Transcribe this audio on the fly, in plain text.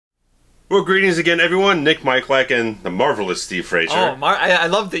Well, greetings again, everyone. Nick Michalak and the marvelous Steve Frazier. Oh, I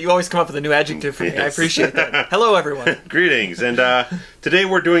love that you always come up with a new adjective for me. I appreciate that. Hello, everyone. Greetings. And today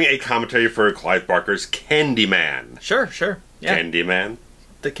we're doing a commentary for Clive Barker's Candyman. Sure. Yeah. Candyman.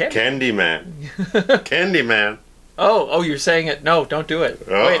 The Candyman. Candyman. Oh, you're saying it. No, don't do it.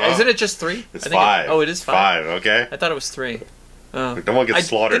 Wait, isn't it just 3? It's 5. It is 5. Okay. I thought it was 3. We don't want to get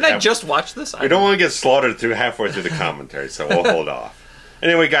slaughtered. Didn't I just watch this? We don't want to get slaughtered halfway through the commentary, so we'll hold off.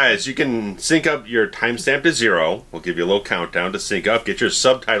 Anyway, guys, you can sync up your timestamp to 0. We'll give you a little countdown to sync up. Get your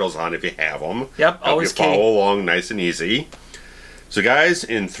subtitles on if you have them. Yep, always key. Follow along nice and easy. So, guys,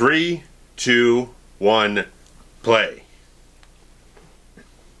 in 3, 2, 1, play.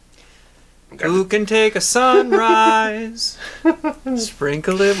 Okay. Who can take a sunrise,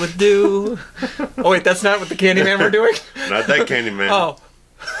 sprinkle it with dew? Oh, wait, that's not what the Candyman we're doing? Not that Candyman. Oh.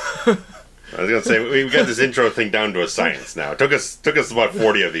 I was gonna say we got this intro thing down to a science now. It took us about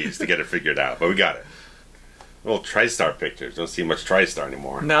 40 of these to get it figured out, but we got it. Little TriStar pictures. Don't see much TriStar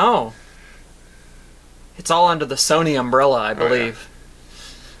anymore. No. It's all under the Sony umbrella, I believe.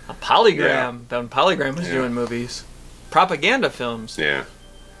 Oh, yeah. A Polygram. Yeah. When Polygram was doing movies, propaganda films. Yeah.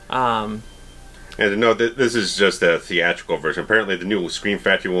 And no, this is just a theatrical version. Apparently, the new Scream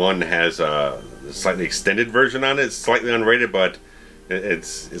Factory one has a slightly extended version on it. It's slightly unrated, but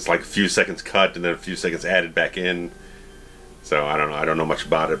it's like a few seconds cut and then a few seconds added back in. So I don't know. I don't know much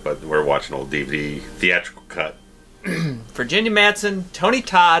about it, but we're watching old DVD theatrical cut. Virginia Madsen, Tony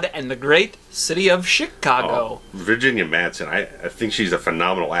Todd, and the great city of Chicago. Oh, Virginia Madsen. I think she's a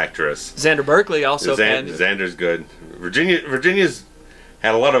phenomenal actress. Xander Berkley also. Xander's good. Virginia's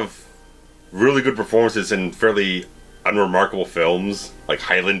had a lot of really good performances in fairly unremarkable films, like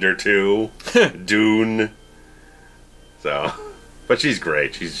Highlander 2, Dune. So. But she's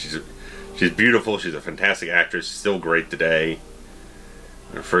great. She's beautiful. She's a fantastic actress. She's still great today.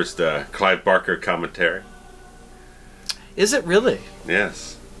 Her first Clive Barker commentary. Is it really?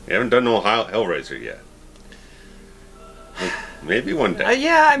 Yes. We haven't done no Hellraiser yet. Maybe one day.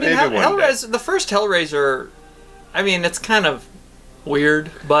 Yeah, I mean, Hellraiser. The first Hellraiser. I mean, it's kind of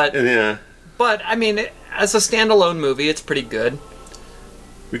weird, but yeah. But I mean, as a standalone movie, it's pretty good.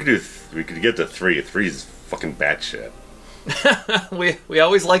 We could get to 3. 3's fucking batshit. we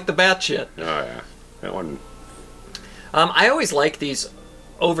always like the bat shit. Oh yeah, that one. I always like these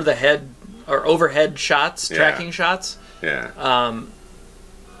over the head or overhead shots, tracking shots. Yeah.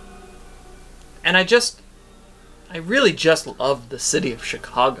 And I really just love the city of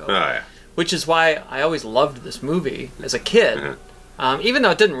Chicago. Oh yeah. Which is why I always loved this movie as a kid, even though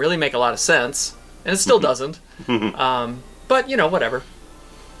it didn't really make a lot of sense, and it still doesn't. But you know, whatever.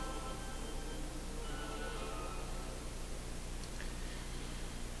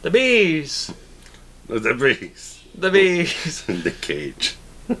 The bees. The bees. The bees. The cage.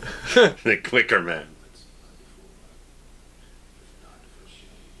 The clicker man.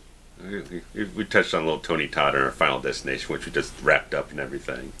 We touched on little Tony Todd in our Final Destination, which we just wrapped up and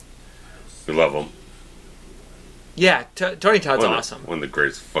everything. We love him. Yeah, Tony Todd's awesome. One of the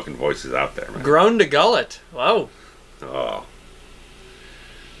greatest fucking voices out there, man. Grown to gullet. Whoa. Oh.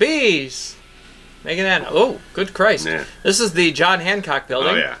 Bees. Making that. Oh, good Christ! Yeah. This is the John Hancock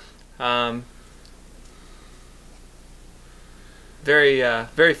building. Oh yeah.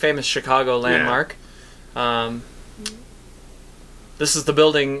 Very famous Chicago landmark. Yeah. This is the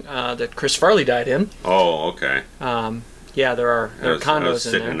building that Chris Farley died in. Oh, okay. Yeah, there are condos in there. I was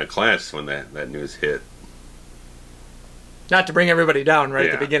sitting in a class when that news hit. Not to bring everybody down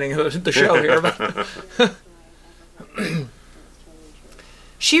at the beginning of the show here, but.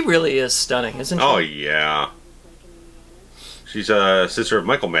 She really is stunning, isn't she? Oh, yeah. She's a sister of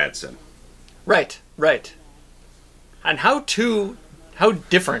Michael Madsen. Right. And how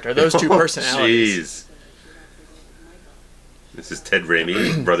different are those two personalities? Jeez. This is Ted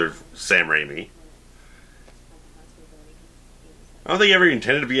Raimi, brother Sam Raimi. I don't think he ever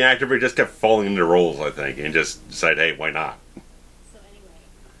intended to be an actor, but he just kept falling into roles, I think, and just decided, hey, why not?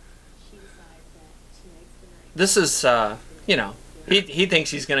 This is, you know... He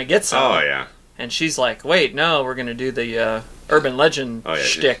thinks he's gonna get some. Oh yeah. And she's like, "Wait, no, we're gonna do the urban legend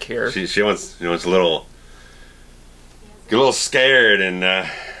shtick here." She wants a little, get a little scared and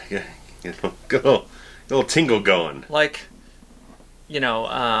get a little tingle going. Like, you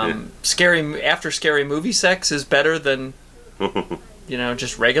know, scary movie sex is better than, you know,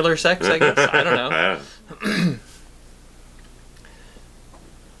 just regular sex. I guess I don't know.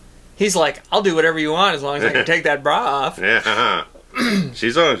 He's like, I'll do whatever you want as long as I can take that bra off. Yeah.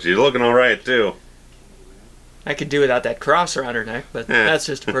 She's looking all right too. I could do without that cross around her neck, but that's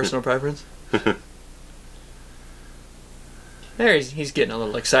just a personal preference. There, he's getting a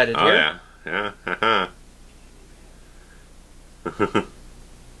little excited Oh, here. yeah.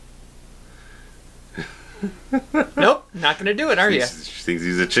 Nope, not going to do it, are you? She thinks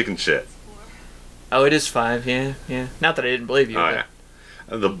he's a chicken shit. Oh, it is 5, yeah. Not that I didn't believe you. Oh, but... yeah.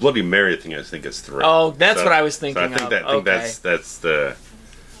 The Bloody Mary thing, I think, is 3. Oh, that's what I was thinking I think of. that's the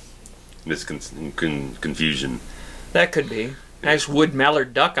confusion. That could be. Nice wood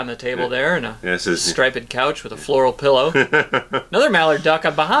mallard duck on the table there, and a striped couch with a floral pillow. Another mallard duck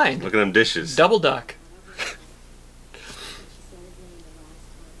on behind. Look at them dishes. Double duck.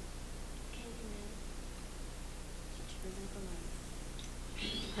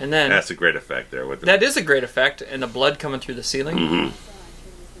 And then that's a great effect there. With that is a great effect, and the blood coming through the ceiling. Mm-hmm.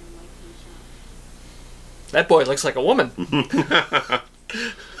 That boy looks like a woman.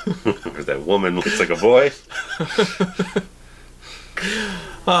 That woman looks like a boy.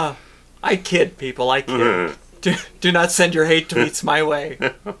 I kid, people. I kid. Do not send your hate tweets my way.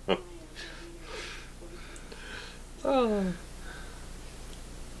 Oh.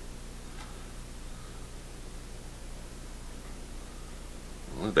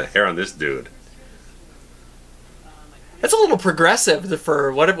 Look at the hair on this dude. That's a little progressive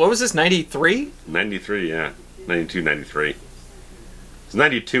for what was this, 93? 93, yeah. 92, 93. It's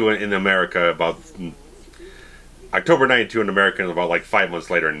 92 in America, about October 92 in America, and about like 5 months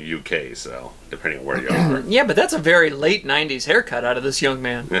later in the UK, so depending on where you are. Yeah, but that's a very late 90s haircut out of this young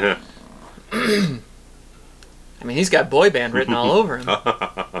man. I mean, he's got boy band written all over him.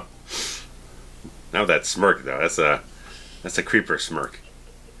 Now that smirk, though, that's a creeper smirk.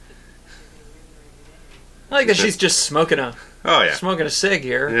 I like that she's just smoking a cig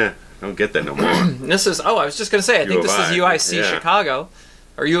here. Yeah, I don't get that no more. This is I was just gonna say I think this is UIC Chicago,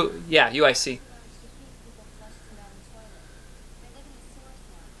 or UIC.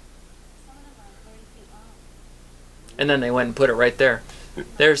 And then they went and put it right there.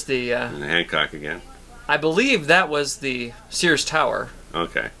 There's the Hancock again. I believe that was the Sears Tower.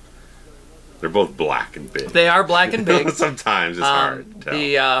 Okay. They're both black and big. They are black and big. Sometimes it's hard to tell.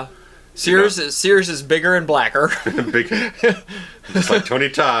 The Sears is bigger and blacker. Bigger. Just like Tony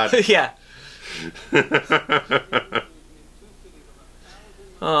Todd. Yeah.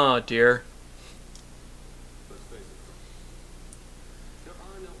 Oh dear.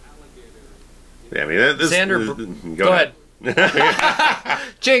 Yeah, I mean, Xander, go ahead.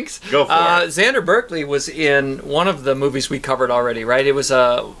 Jinx. Go for it. Xander Berkley was in one of the movies we covered already, right? It was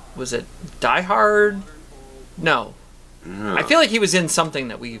it Die Hard? No. I feel like he was in something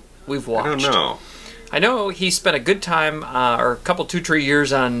that we've watched. I don't know. I know he spent a good time, or a couple 2-3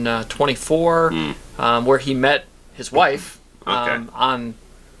 years on 24, where he met his wife on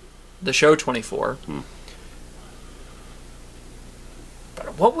the show 24.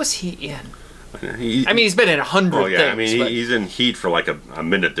 But what was he in? I mean, he's been in 100 things. I mean, he's in Heat for like a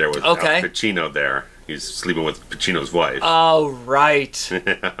minute there with Al Pacino there. He's sleeping with Pacino's wife. Oh, right.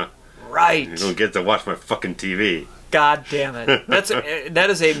 Right. You don't get to watch my fucking TV. God damn it. That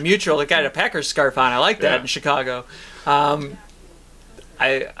is a mutual. The guy had a Packers scarf on. I like that in Chicago. That's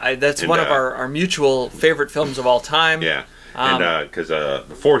one of our mutual favorite films of all time. Yeah. And because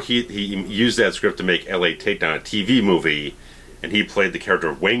before he used that script to make L.A. Takedown, a TV movie, and he played the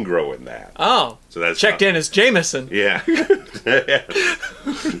character Wangro in that. Oh, so that's checked in as Jameson. Yeah.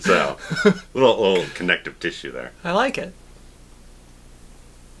 So little connective tissue there. I like it.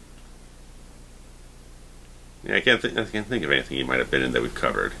 Yeah, I can't think of anything he might have been in that we've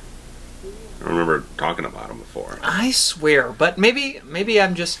covered. I don't remember talking about him before. I swear, but maybe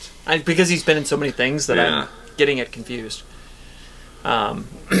I'm just because he's been in so many things that I'm getting it confused.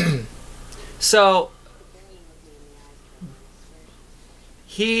 So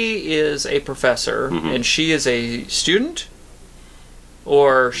he is a professor, and she is a student,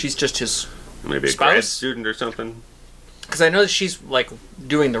 or she's just his maybe a grad student or something. Because I know that she's like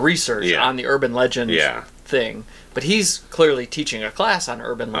doing the research on the urban legend thing, but he's clearly teaching a class on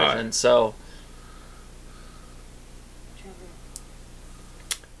urban legend. So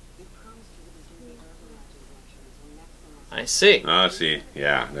I see. I see.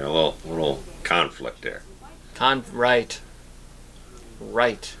 Yeah, there's a little conflict there. Right.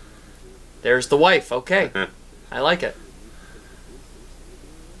 There's the wife. Okay, I like it.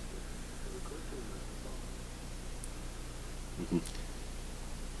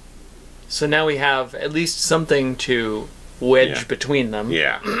 So now we have at least something to wedge between them.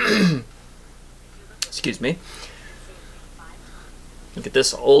 Yeah. Excuse me. Look at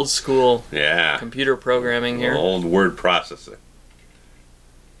this old school computer programming here. Old word processing.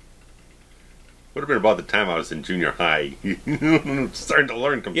 Would have been about the time I was in junior high, starting to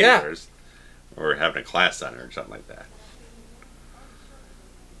learn computers, or having a class on it or something like that.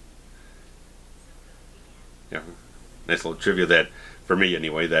 Yeah, nice little trivia that, for me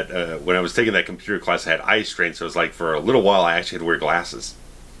anyway, that when I was taking that computer class, I had eye strain, so it was like for a little while I actually had to wear glasses.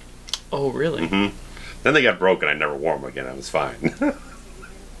 Oh, really? Mm-hmm. Then they got broken. I never wore them again. I was fine.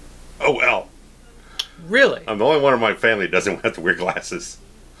 Oh well. Really? I'm the only one in my family that doesn't have to wear glasses.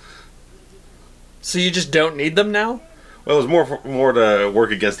 So you just don't need them now? Well, it was more to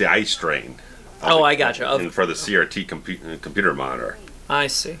work against the eye strain. Oh, I gotcha. And for the CRT computer monitor. I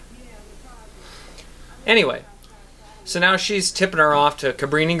see. Anyway, so now she's tipping her off to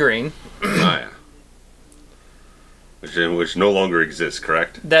Cabrini Green. Oh, yeah. Which no longer exists,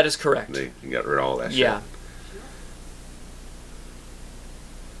 correct? That is correct. They got rid of all that shit. Yeah.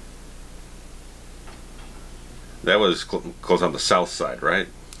 That was close on the south side, right?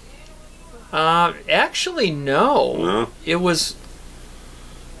 Actually, no. No? It was...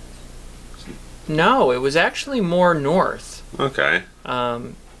 No, it was actually more north. Okay.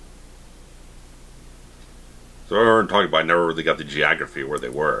 Um, So we were talking about, I never really got the geography where they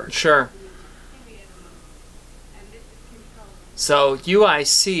were. Sure. So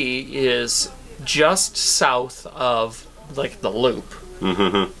UIC is just south of, like, the loop.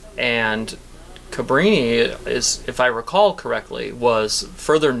 Mm-hmm. And Cabrini is, if I recall correctly, was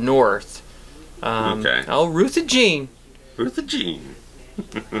further north. Okay. Oh, Ruth and Jean. Ruth and Jean.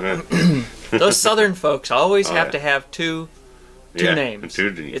 Those southern folks always have to have two names.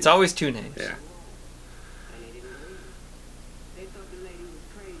 Two names. It's always two names. Yeah.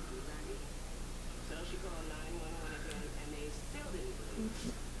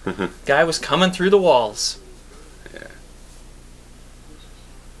 Guy was coming through the walls. Yeah.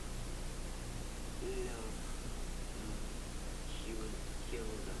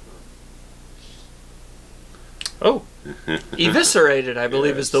 Oh. Eviscerated, I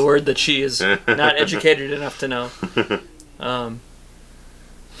believe, is the word that she is not educated enough to know.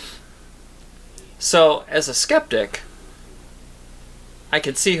 So, as a skeptic, I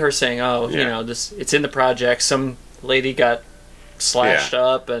could see her saying, "Oh, you know, it's in the project. Some lady got slashed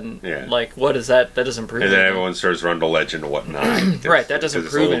up, and like, what is that? That doesn't prove." And anything. then everyone starts running the legend and whatnot. Right, that doesn't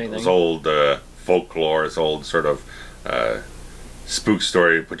prove anything. It's old folklore. It's old sort of spook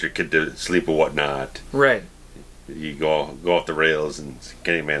story. Put your kid to sleep or whatnot. Right. You go off the rails, and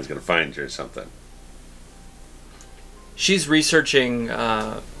Candyman's going to find you or something. She's researching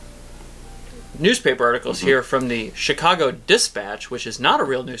newspaper articles here from the Chicago Dispatch, which is not a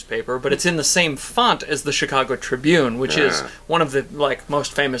real newspaper, but it's in the same font as the Chicago Tribune, which is one of the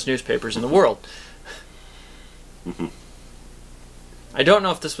most famous newspapers in the world. I don't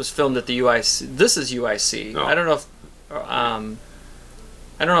know if this was filmed at the UIC. This is UIC. No. I don't know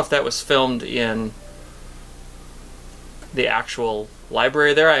if that was filmed in the actual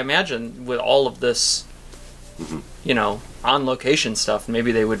library there. I imagine with all of this, you know, on location stuff,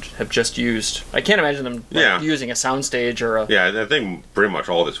 maybe they would have just used. I can't imagine them using a soundstage or a. Yeah, I think pretty much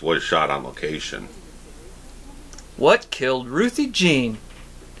all this was shot on location. What killed Ruthie Jean?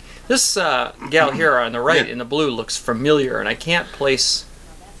 This gal here on the right in the blue looks familiar, and I can't place.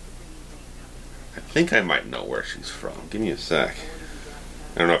 I think I might know where she's from. Give me a sec.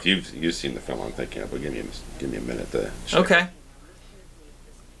 I don't know if you've seen the film I'm thinking of, but give me a minute to check. Okay.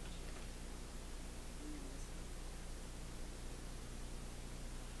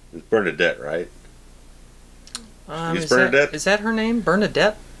 It's Bernadette, right? Is Bernadette? Is that her name?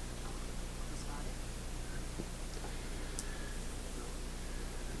 Bernadette?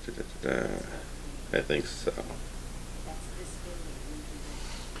 I think so.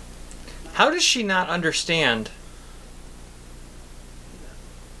 How does she not understand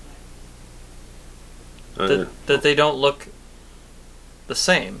that they don't look the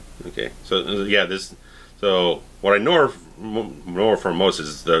same? Okay, so yeah, so what I know her from most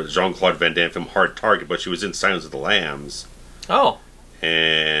is the Jean-Claude Van Damme film Hard Target, but she was in Silence of the Lambs. Oh.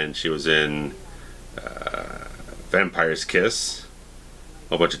 And she was in Vampire's Kiss, a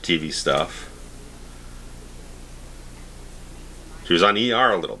whole bunch of TV stuff. She was on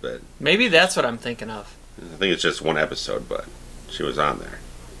ER a little bit. Maybe that's what I'm thinking of. I think it's just one episode, but she was on there.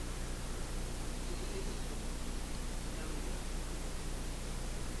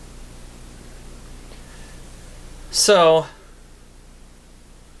 So,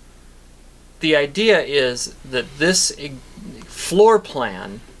 the idea is that this floor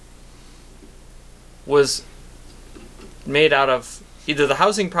plan was made out of either the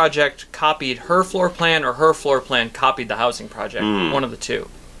housing project copied her floor plan or her floor plan copied the housing project. One of the two.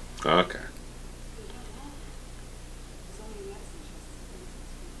 Okay.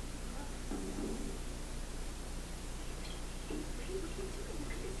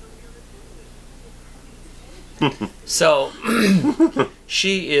 So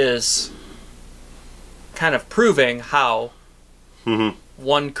she is kind of proving how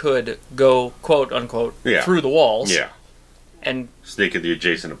one could go, quote unquote, through the walls. Yeah. And sneak in the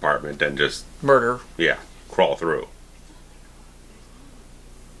adjacent apartment and just murder. Yeah, crawl through.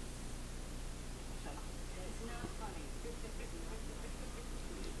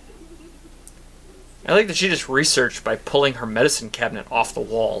 I like that she just researched by pulling her medicine cabinet off the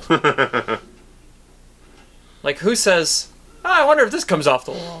wall. Like, who says, oh, I wonder if this comes off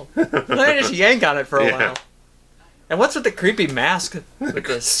the wall. Let me just yank on it for a while. And what's with the creepy mask with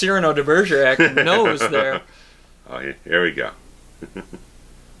the Cyrano de Bergerac nose there? Oh, here we go.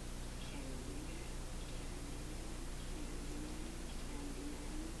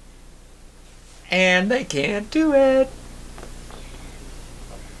 And they can't do it.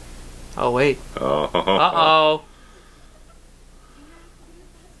 Oh, wait. Oh. Uh-oh.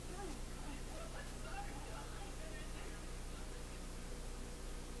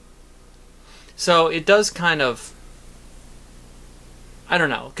 So it does kind of... I don't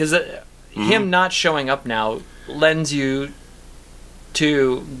know, because him not showing up now lends you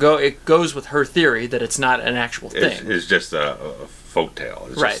to go... It goes with her theory that it's not an actual thing. It's just a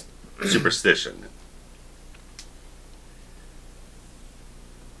folktale. It's right. Just superstition.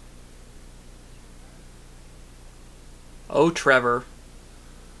 Oh, Trevor.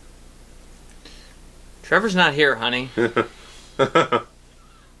 Trevor's not here, honey.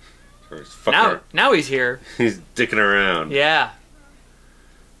 Now he's here. He's dicking around. Yeah.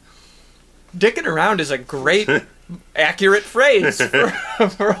 Dicking around is a great, accurate phrase for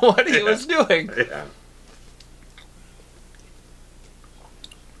what he was doing.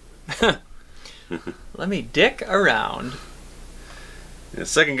 Yeah. Let me dick around. The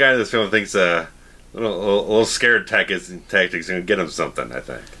second guy in this film thinks a little scared tactics going to get him something, I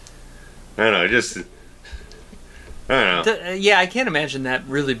think. I don't know, I don't know. Yeah, I can't imagine that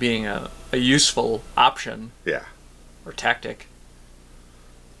really being a useful option. Yeah. Or tactic.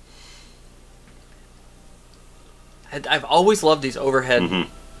 I've always loved these overhead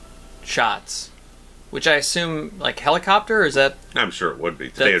shots, which I assume, like, helicopter, is that... I'm sure it would be.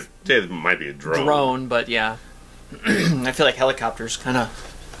 Today it might be a drone. Drone, but yeah. I feel like helicopters kind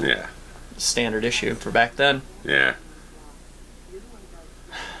of standard issue for back then. Yeah.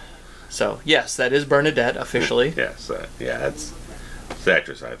 So, yes, that is Bernadette, officially. Yes, that's the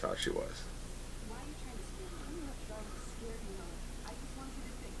actress I thought she was.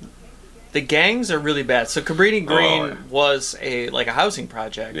 The gangs are really bad. So Cabrini Green was a housing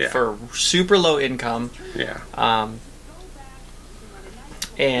project for super low income. Yeah.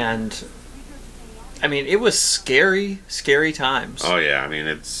 And I mean, it was scary times. Oh yeah, I mean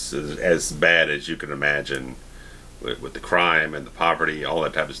it's as bad as you can imagine with the crime and the poverty, all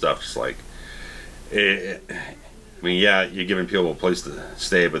that type of stuff. It's like, I mean, yeah, you're giving people a place to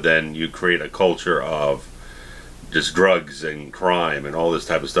stay, but then you create a culture of just drugs and crime and all this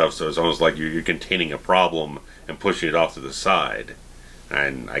type of stuff. So it's almost like you're containing a problem and pushing it off to the side.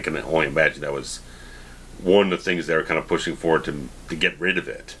 And I can only imagine that was one of the things they were kind of pushing forward to get rid of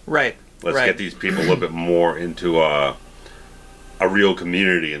it. Right. Let's get these people a little bit more into a real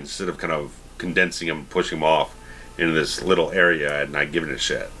community instead of kind of condensing them, pushing them off into this little area and not giving a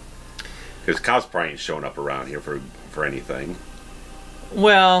shit. Because cops probably ain't showing up around here for anything.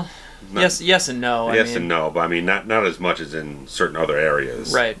 Well... Yes and no. Yes and no, but I mean not as much as in certain other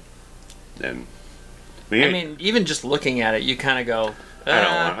areas. Right. And I mean, even just looking at it, you kind of go,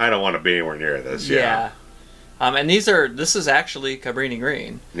 I don't want to be anywhere near this. Yeah. And this is actually Cabrini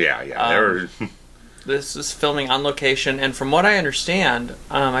Green. Yeah. This is filming on location, and from what I understand,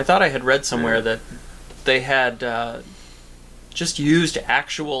 I thought I had read somewhere that they had just used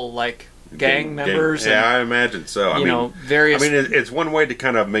actual gang members. Yeah, I imagine so. I mean, various... I mean, it's one way to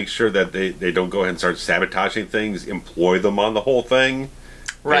kind of make sure that they don't go ahead and start sabotaging things, employ them on the whole thing.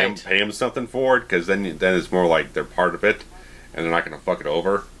 Right. Pay them something for it, because then it's more like they're part of it, and they're not going to fuck it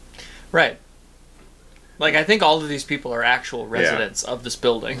over. Right. Like, I think all of these people are actual residents of this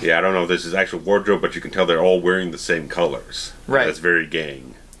building. Yeah, I don't know if this is actual wardrobe, but you can tell they're all wearing the same colors. Right. That's very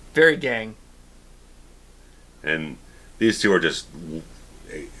gang. Very gang. And these two are just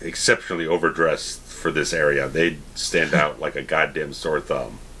exceptionally overdressed for this area. They stand out like a goddamn sore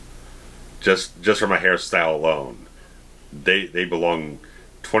thumb. Just from a hairstyle alone, they belong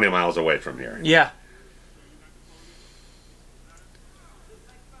 20 miles away from here. Yeah.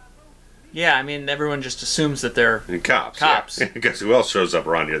 Yeah, I mean, everyone just assumes that they're cops. Yeah. Guess who else shows up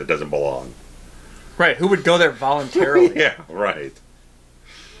around here that doesn't belong? Right, who would go there voluntarily? Yeah, right.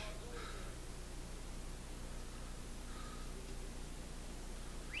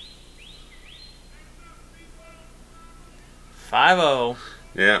 .50.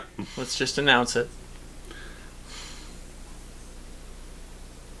 Yeah. Let's just announce it.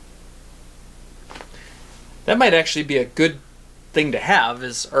 That might actually be a good thing to have,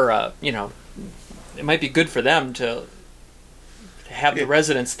 you know, it might be good for them to have the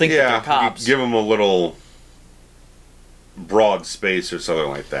residents think that they're cops. Give them a little broad space or something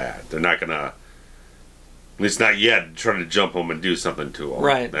like that. They're not gonna, at least not yet, try to jump them and do something to them.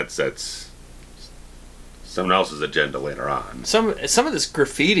 Right. That's someone else's agenda later on. Some of this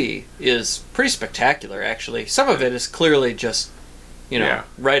graffiti is pretty spectacular, actually. Some of it is clearly just, you know,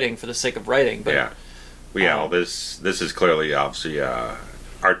 writing for the sake of writing. But well, this is clearly, obviously,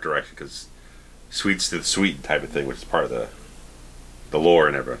 art direction, because sweet's the sweet type of thing, which is part of the lore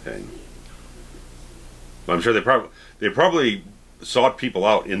and everything. But I'm sure they probably sought people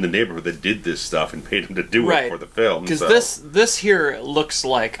out in the neighborhood that did this stuff and paid them to do it for the film. Because this here looks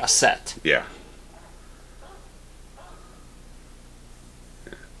like a set. Yeah.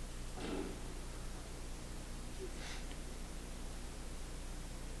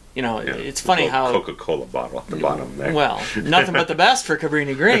 You know, it's funny how Coca-Cola bottle at the bottom there. Well, nothing but the best for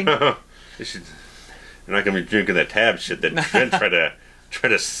Cabrini Green. They're not going to be drinking that Tab shit that Trent try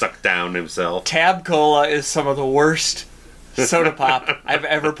to suck down himself. Tab Cola is some of the worst soda pop I've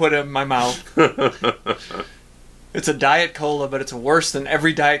ever put in my mouth. It's a Diet Cola, but it's worse than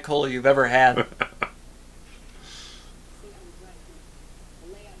every Diet Cola you've ever had.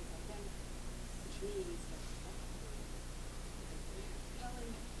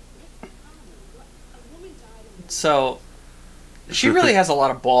 So, she really has a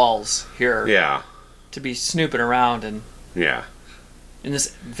lot of balls here. Yeah. To be snooping around and in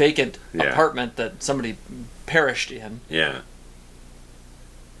this vacant apartment that somebody perished in. Yeah.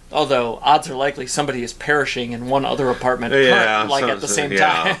 Although odds are likely somebody is perishing in one other apartment at the same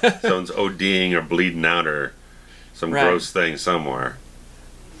time. Someone's ODing or bleeding out or some gross thing somewhere.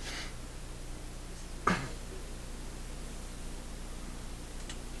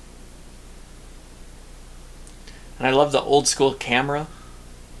 And I love the old school camera.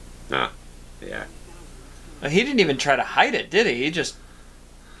 Yeah. He didn't even try to hide it, did he? He just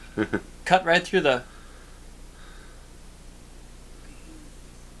cut right through the...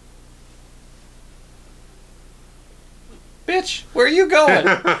 Bitch, where are you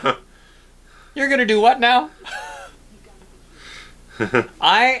going? You're gonna do what now?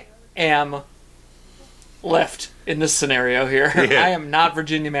 I am left in this scenario here. I am not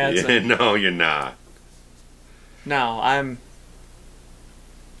Virginia Madsen. No, you're not. No,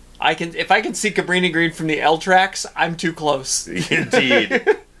 if I can see Cabrini Green from the L tracks, I'm too close. Indeed.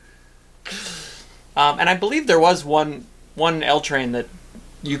 And I believe there was one L train that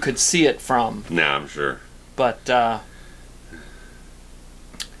you could see it from. No, I'm sure. But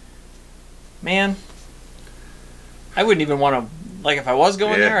man, I wouldn't even want to, like, if I was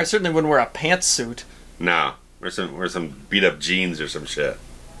going there, I certainly wouldn't wear a pantsuit. No, wear some beat up jeans or some shit.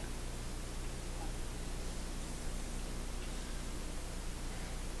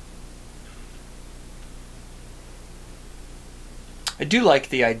 I do like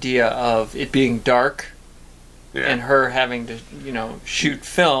the idea of it being dark and her having to, you know, shoot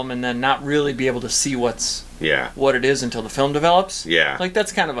film and then not really be able to see what it is until the film develops. Yeah. Like,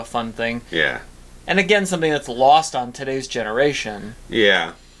 that's kind of a fun thing. Yeah. And again, something that's lost on today's generation.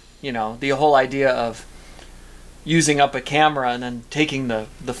 Yeah. You know, the whole idea of using up a camera and then taking the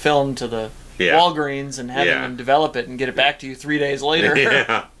film to the Walgreens and having them develop it and get it back to you 3 days later.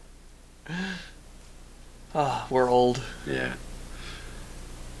 Yeah. Oh, we're old. Yeah.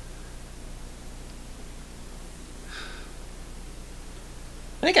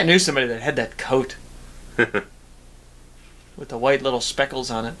 I think I knew somebody that had that coat with the white little speckles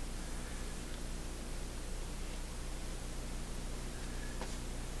on it.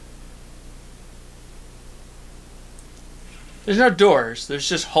 There's no doors. There's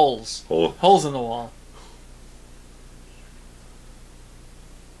just holes. Holes in the wall.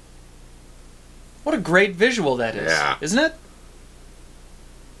 What a great visual that is. Yeah. Isn't it?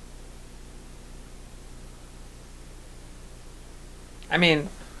 I mean,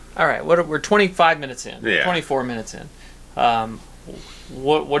 all right, we're 25 minutes in. 24 minutes in.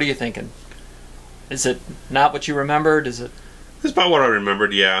 What are you thinking? Is it not what you remembered? Is it? It's about what I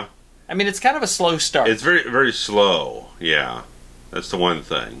remembered, yeah. I mean, it's kind of a slow start. It's very, very slow, yeah. That's the one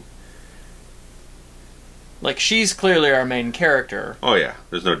thing. Like, she's clearly our main character. Oh, yeah.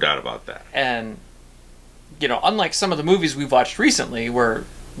 There's no doubt about that. And, you know, unlike some of the movies we've watched recently where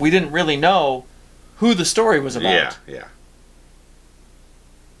we didn't really know who the story was about. Yeah.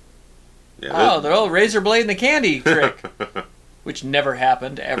 Oh, the old razor blade and the candy trick. Which never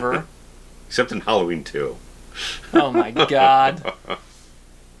happened, ever. Except in Halloween 2. Oh, my God.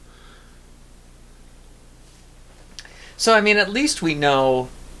 So, I mean, at least we know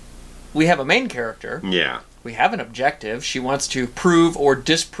we have a main character. Yeah. we have an objective. She wants to prove or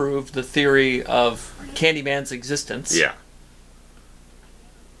disprove the theory of Candyman's existence. Yeah.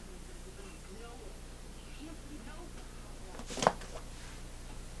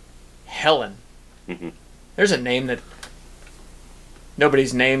 Helen. There's a name that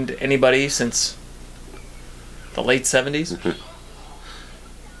nobody's named anybody since the late 70s.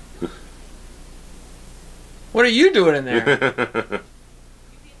 What are you doing in there?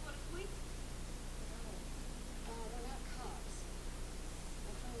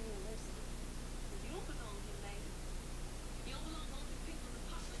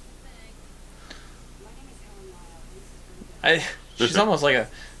 She's almost like a...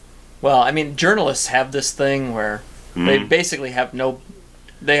 Well, I mean, journalists have this thing where they basically have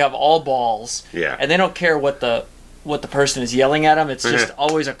they have all balls. Yeah. And they don't care what the person is yelling at them. It's just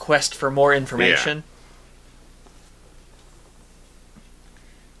always a quest for more information. Yeah.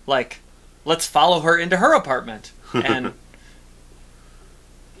 Like, let's follow her into her apartment. And...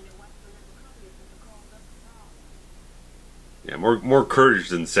 yeah, more courage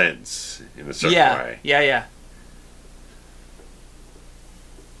than sense, in a certain way. Yeah.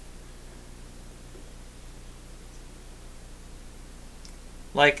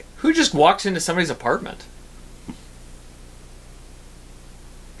 Like, who just walks into somebody's apartment?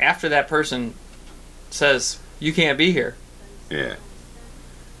 After that person says, you can't be here. Yeah.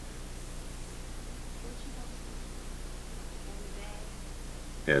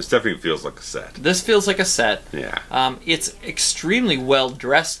 Yeah, it definitely feels like a set. This feels like a set. Yeah. It's extremely well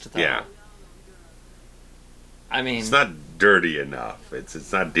dressed, though. Yeah. I mean... It's not dirty enough.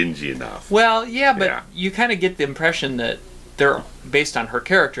 It's not dingy enough. Well, yeah, but you kind of get the impression that they're based on her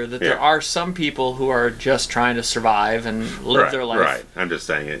character, that there are some people who are just trying to survive and live their life. Right. I'm just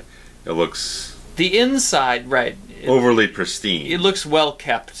saying it looks... The inside, right. Overly pristine. It looks well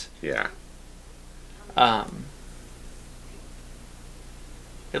kept. Yeah.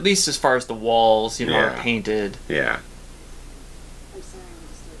 At least as far as the walls, are painted. Yeah.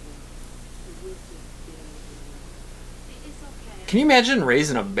 Can you imagine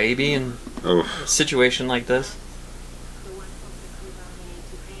raising a baby in a situation like this?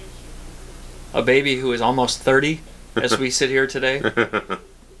 A baby who is almost 30 as we sit here today.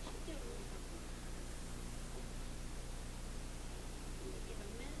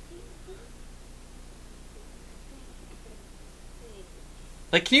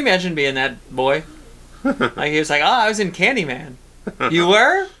 Like, can you imagine being that boy? Like, he was like, I was in Candyman. You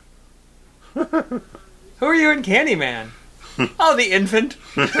were? Who are you in Candyman? Oh, the infant.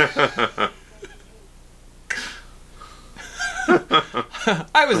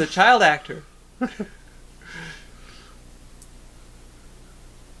 I was a child actor.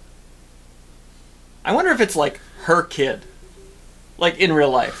 I wonder if it's like her kid. Like in real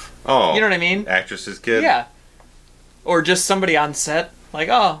life. Oh. You know what I mean? Actress's kid? Yeah. Or just somebody on set. Like,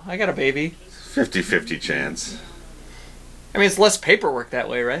 oh, I got a baby. 50-50 chance. I mean, it's less paperwork that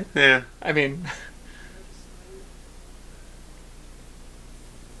way, right? Yeah. I mean...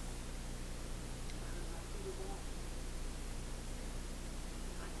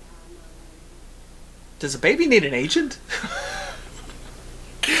 Does a baby need an agent?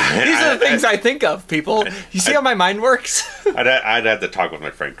 These are the things I think of, people. You see how my mind works? I'd have to talk with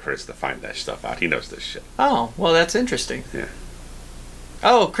my friend Chris to find that stuff out. He knows this shit. Oh, well, that's interesting. Yeah.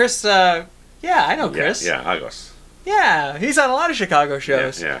 Oh, Chris, yeah, I know Chris. Yeah, Agos. Yeah, he's on a lot of Chicago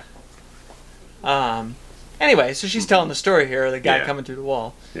shows. Yeah. Anyway, so she's telling the story here of the guy coming through the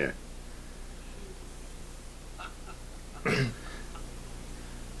wall. Yeah.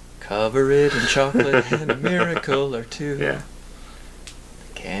 Cover it in chocolate and a miracle or two. Yeah.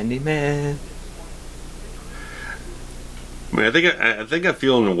 Candyman. I mean, I think I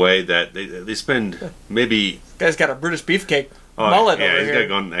feel in a way that they spend maybe... This guy's got a British beefcake mullet over here. Yeah, he's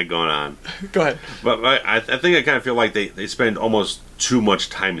got that going on. Go ahead. But I think I kind of feel like they spend almost too much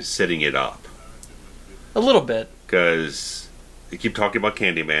time setting it up. A little bit. Because they keep talking about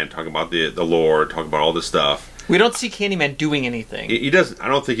Candyman, talking about the lore, talking about all this stuff. We don't see Candyman doing anything. He doesn't. I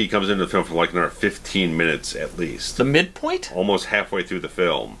don't think he comes into the film for like another 15 minutes at least. The midpoint? Almost halfway through the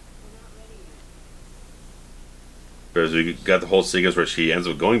film. Because we got the whole sequence where she ends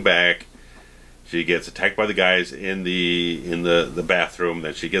up going back. She gets attacked by the guys in the bathroom.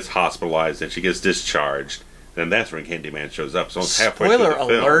 Then she gets hospitalized. Then she gets discharged. Then that's when Candyman shows up. So it's halfway through the film.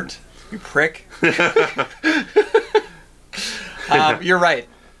 Spoiler alert! You prick. You're right.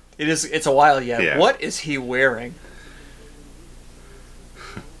 It's a while yet. Yeah. What is he wearing?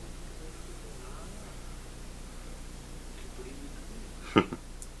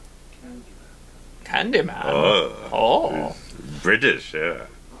 Candyman. Oh. Oh. British, yeah.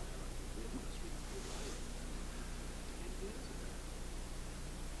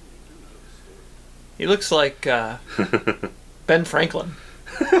 He looks like Ben Franklin.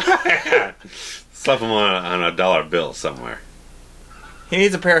 Slap him on a dollar bill somewhere. He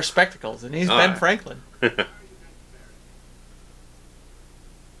needs a pair of spectacles, and he's Ben Franklin.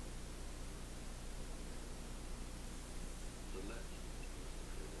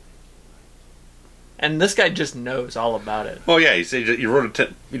 And this guy just knows all about it. Oh yeah, he said he wrote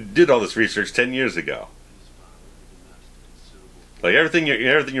he did all this research 10 years ago. Like everything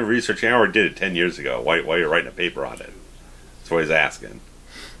you're researching, I already did it 10 years ago. Why you're writing a paper on it? That's what he's asking.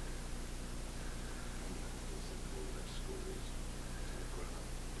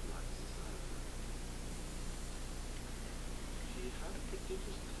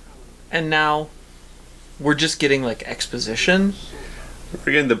 And now we're just getting like exposition.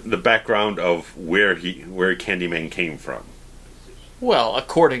 We're getting the background of where Candyman came from. Well,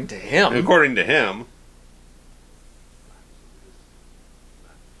 according to him. According to him.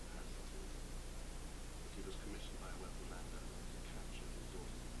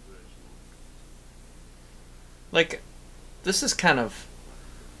 Like, this is kind of,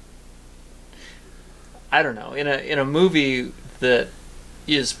 I don't know, in a movie that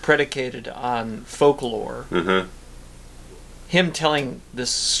is predicated on folklore, him telling this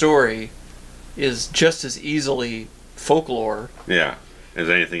story is just as easily folklore. Yeah, as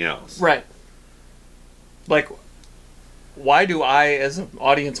anything else. Right. Like, why do I, as an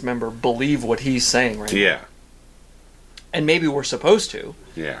audience member, believe what he's saying right now? Yeah. And maybe we're supposed to.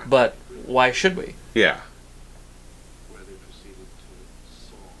 Yeah. But why should we? Yeah.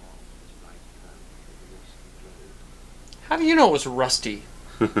 How do you know it was rusty?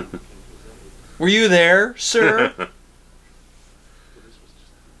 Were you there, sir?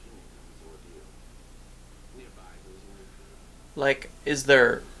 Like,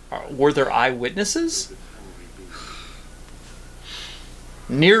 were there eyewitnesses?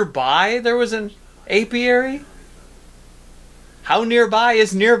 Nearby there was an apiary? How nearby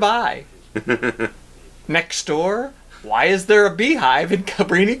is nearby? Next door? Why is there a beehive in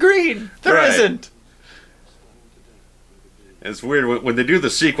Cabrini Green? There Right. isn't. It's weird when they do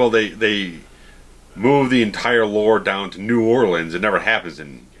the sequel. They move the entire lore down to New Orleans. It never happens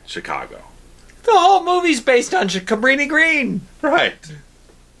in Chicago. The whole movie's based on Cabrini Green. Right.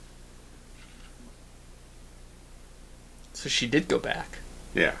 So she did go back.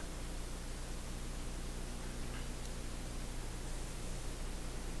 Yeah.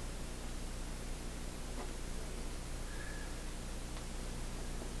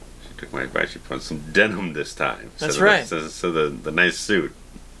 She took my advice. She put some denim this time. That's right. So the nice suit.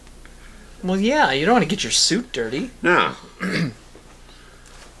 Well, yeah, you don't want to get your suit dirty. No.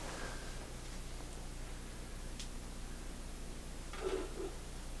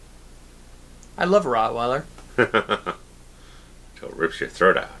 I love Rottweiler. Till it rips your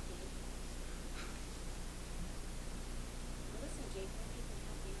throat out.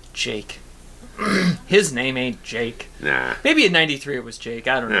 Jake. His name ain't Jake. Nah. Maybe in '93 it was Jake.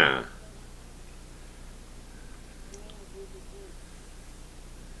 I don't know. Nah.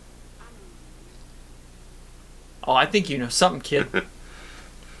 Oh, I think you know something, kid.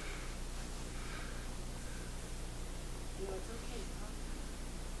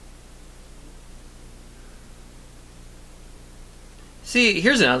 See,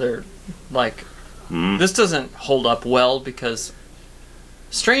 here's another, like, this doesn't hold up well because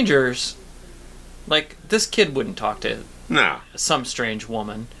strangers, like, this kid wouldn't talk to No. some strange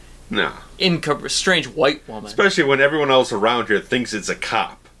woman. No. Strange white woman. Especially when everyone else around here thinks it's a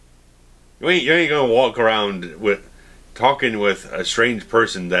cop. You ain't gonna walk around talking with a strange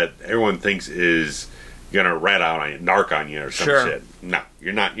person that everyone thinks is gonna rat out on you, narc on you or some shit. No,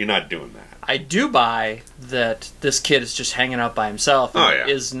 you're not doing that. I do buy that this kid is just hanging out by himself and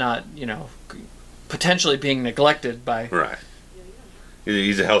is not, potentially being neglected by... Right.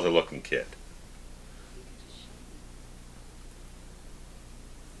 He's a healthy looking kid.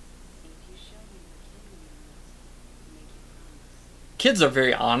 Kids are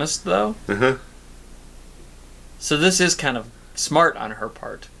very honest, though. So this is kind of smart on her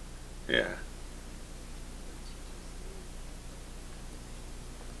part. Yeah.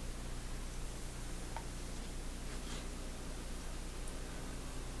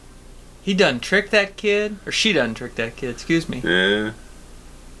 He done tricked that kid, or she done tricked that kid, excuse me. Yeah.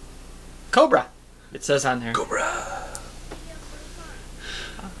 Cobra, it says on there. Cobra.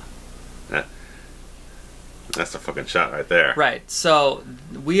 That's a fucking shot right there. Right, so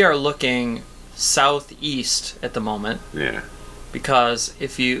we are looking southeast at the moment. Yeah. Because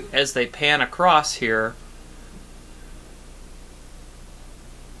as they pan across here...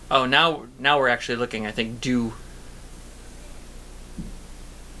 Oh, now we're actually looking, I think, due...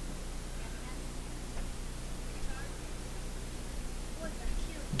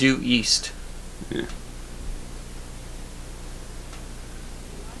 due east. Yeah.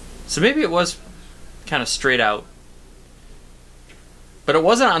 So maybe it was kind of straight out. But it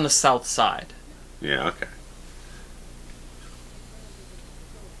wasn't on the south side. Yeah, okay.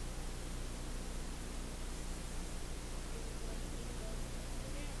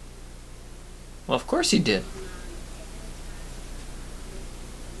 Well, of course he did.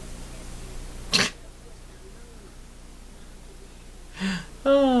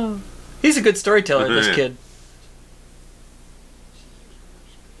 Oh, he's a good storyteller, this kid.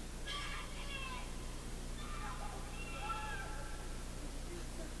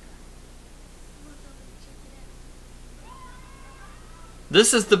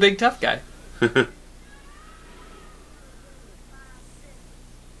 This is the big tough guy.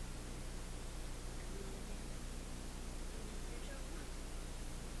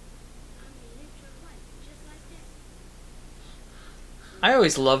 I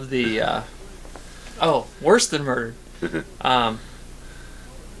always love the, oh, worse than murder.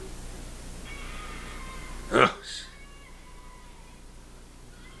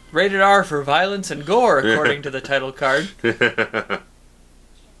 Rated R for violence and gore, according to the title card.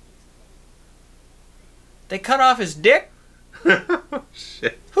 They cut off his dick?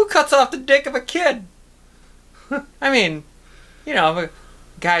 Shit. Who cuts off the dick of a kid? I mean, you know, if a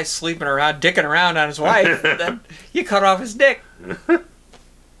guy's sleeping around, dicking around on his wife, then you cut off his dick.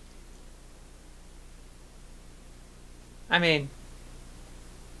 I mean,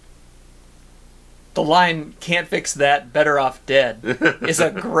 the line, "can't fix that, better off dead," is a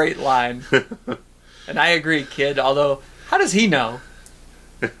great line. And I agree, kid, although, how does he know?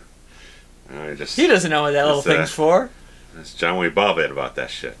 He doesn't know what that little thing's for. That's John Wayne Bobbitt about that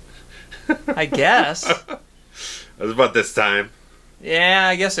shit. I guess. It was about this time. Yeah,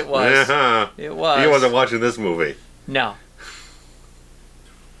 I guess it was. It was. He wasn't watching this movie. No.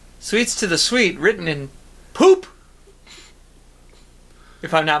 Sweets to the Sweet, written in poop.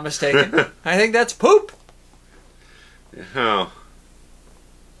 If I'm not mistaken. I think that's poop. Oh.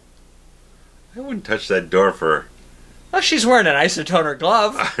 I wouldn't touch that door for... Well, she's wearing an isotoner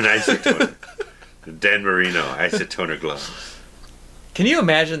glove. An isotoner. Dan Marino isotoner glove. Can you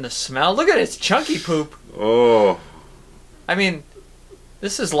imagine the smell? Look at its chunky poop. Oh. I mean,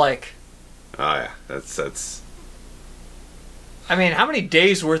 this is like... Oh, yeah. That's... I mean, how many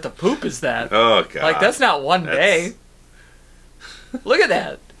days worth of poop is that? Oh, God. Like, that's not one day. Look at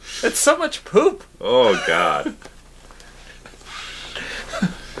that. That's so much poop. Oh, God.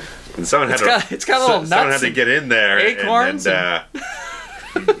 And someone had it's got little nuts. Someone had to get in there. Acorns.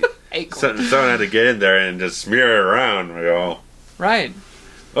 Acorns. Someone had to get in there and just smear it around. We go. Right.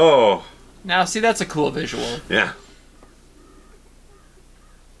 Oh. Now, see, that's a cool visual. Yeah.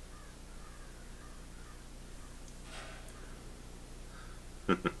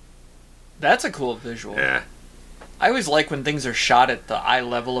 That's a cool visual. Yeah. I always like when things are shot at the eye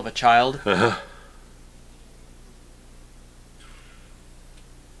level of a child.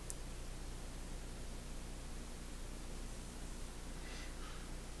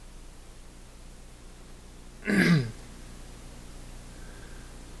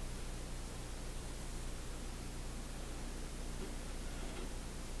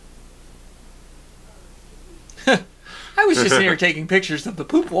 I was just here taking pictures of the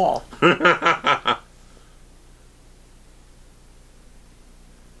poop wall.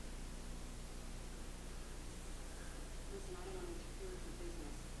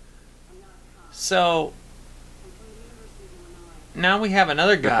 So, now we have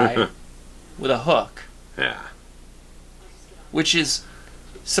another guy with a hook. Yeah. Which is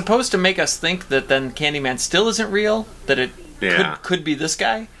supposed to make us think that then Candyman still isn't real? That it could be this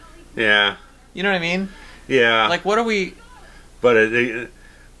guy? Yeah. You know what I mean? Yeah. Like, what are we... But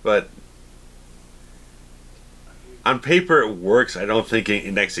on paper it works. I don't think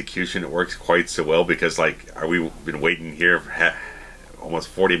in execution it works quite so well because, like, are we been waiting here for almost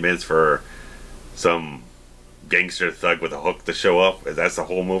 40 minutes for some gangster thug with a hook to show up? That's the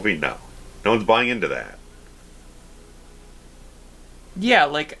whole movie? No. No one's buying into that. Yeah,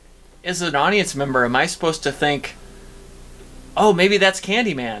 like, as an audience member, am I supposed to think, oh, maybe that's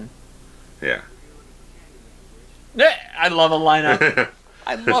Candyman? Yeah. I love a lineup.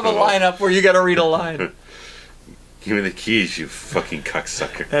 I love a lineup where you gotta read a line. Give me the keys, you fucking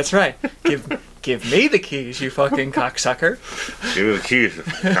cocksucker. That's right. Give me the keys, you fucking cocksucker. Give me the keys.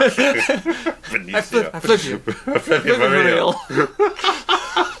 I flip you. I flip you for real.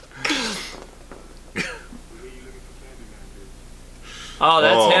 Oh,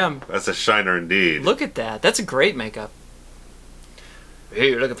 that's him. That's a shiner indeed. Look at that. That's a great makeup.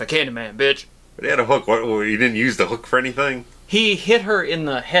 Hey, you're looking for Candyman, bitch. But he had a hook. What? You didn't use the hook for anything? He hit her in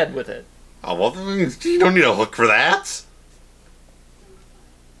the head with it. Oh, well, you don't need a hook for that.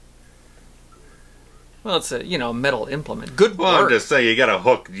 Well, it's a metal implement. Good Well, work. I'm just saying, you got a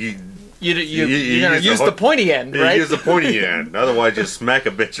hook. You're gonna use the pointy end, right? You use the pointy end. Otherwise, you smack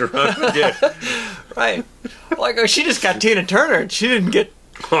a bitch around the dick. Right. Like, she just got Tina Turner, and she didn't get...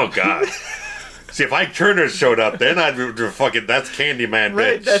 Oh, God. See, if Ike Turner showed up, then I'd be fucking... That's Candyman, bitch.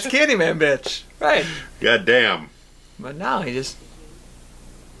 Right, that's Candyman, bitch. Right. God damn. But now he just...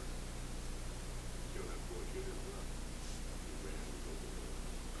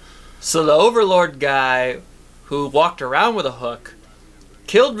 So the Overlord guy who walked around with a hook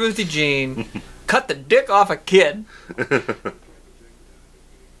killed Ruthie Jean, cut the dick off a kid.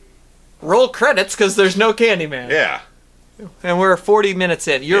 Roll credits because there's no Candyman. Yeah. And we're 40 minutes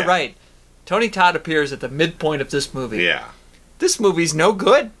in. You're Yeah. right. Tony Todd appears at the midpoint of this movie. Yeah. This movie's no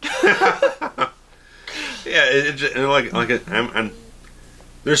good. Yeah,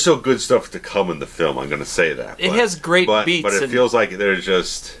 there's still good stuff to come in the film. I'm going to say that. It has great beats. But it feels like there's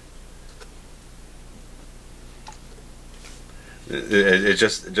just... It's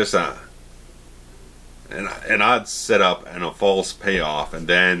just an odd setup and a false payoff, and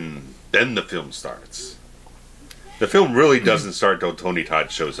then the film starts. The film really doesn't start until Tony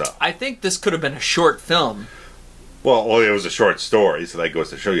Todd shows up. I think this could have been a short film. Well, it was a short story, so that goes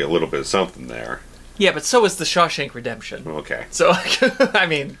to show you a little bit of something there. Yeah, but so is The Shawshank Redemption. Okay. So, I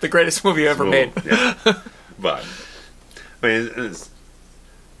mean, the greatest movie ever made. Yeah. But, I mean,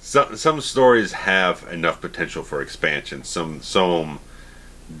 some stories have enough potential for expansion. Some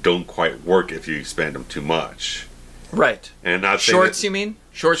don't quite work if you expand them too much. Right. And not shorts, you mean?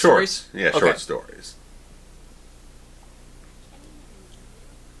 Short stories? Yeah, okay. Short stories.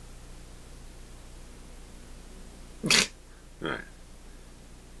 Right.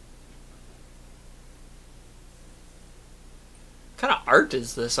 What kind of art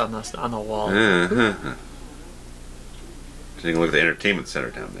is this on the wall? Taking a look at the entertainment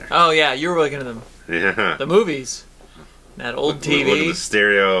center down there. Oh yeah, you were looking at the movies. That old TV. Look at the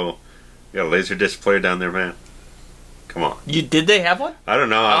stereo. You got a laser disc player down there, man. Come on. Did they have one? I don't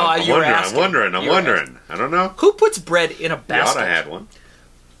know. I'm wondering. I don't know. Who puts bread in a basket? You ought to had one.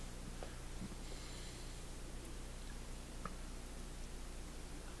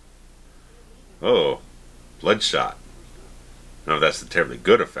 Oh, bloodshot. No, that's the terribly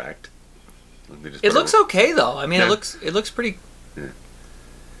good effect. It looks okay though. I mean, yeah. It looks pretty. Yeah.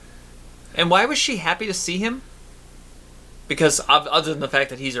 And why was she happy to see him? Because other than the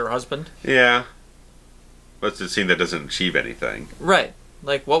fact that he's her husband. Yeah. But it's a scene that doesn't achieve anything. Right.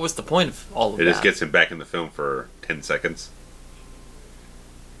 Like, what was the point of all of that? It just gets him back in the film for 10 seconds.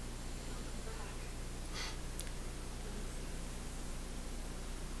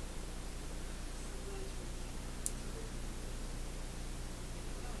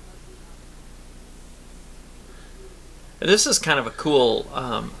 This is kind of a cool...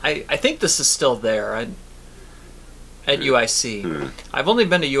 I think this is still there at UIC. Hmm. I've only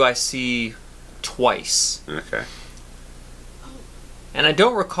been to UIC twice. Okay. And I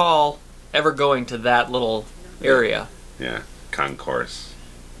don't recall ever going to that little area. Yeah, concourse.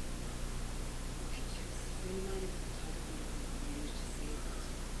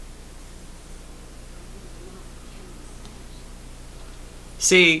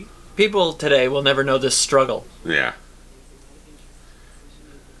 See, people today will never know this struggle. Yeah.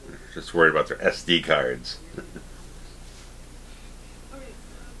 Just worried about their SD cards.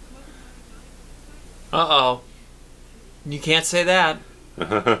 Uh-oh. You can't say that.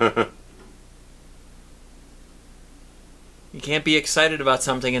 You can't be excited about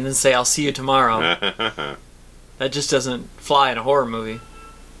something and then say, I'll see you tomorrow. That just doesn't fly in a horror movie.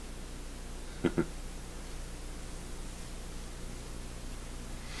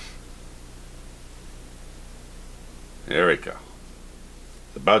 There we go.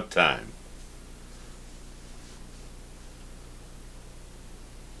 It's about time.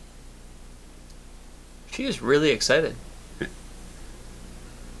 She is really excited.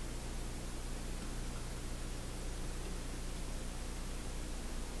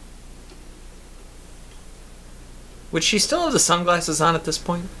 Would she still have the sunglasses on at this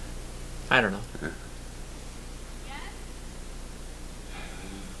point? I don't know.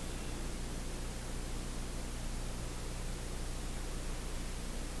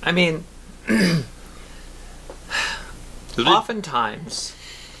 I mean, oftentimes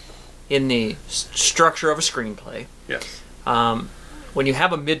in the structure of a screenplay, yes, when you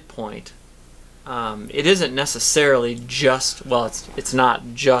have a midpoint, it isn't necessarily just, well, it's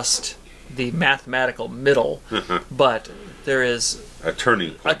not just the mathematical middle, but there is a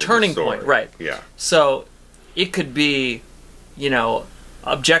turning point. A turning point, right. Yeah. So it could be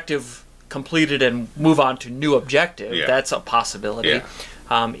objective completed and move on to new objective. Yeah. That's a possibility.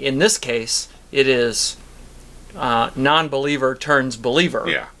 Yeah. In this case, it is non-believer turns believer.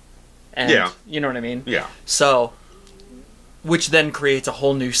 Yeah. And, Yeah. You know what I mean? Yeah. So, which then creates a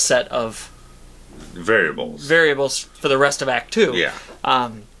whole new set of variables for the rest of Act 2. Yeah.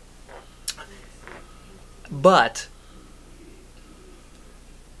 But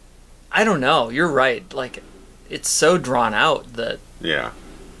I don't know. You're right. Like, it's so drawn out that Yeah.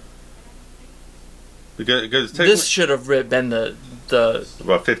 Because this should have been the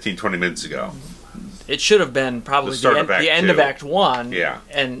about 15, 20 minutes ago. it should have been probably the end of Act 1. Yeah.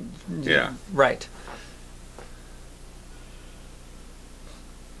 And Yeah. Right.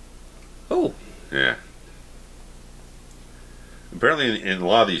 Oh. Yeah. Apparently, in a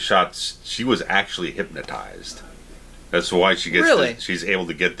lot of these shots, she was actually hypnotized. That's why she gets she's able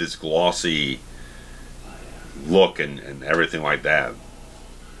to get this glossy look and everything like that.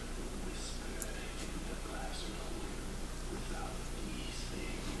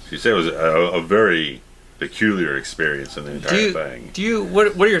 She said it was a very peculiar experience in the entire thing.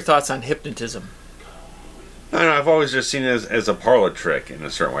 What are your thoughts on hypnotism? I don't know. I've always just seen it as a parlor trick in a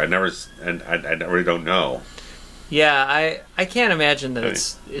certain way. I really don't know. Yeah, I can't imagine that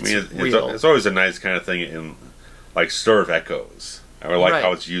it's real. It's always a nice kind of thing in like Stir of Echoes. I like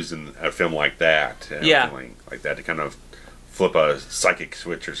how it's used in a film like that. Yeah, like that to kind of flip a psychic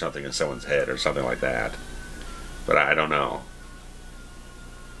switch or something in someone's head or something like that. But I don't know.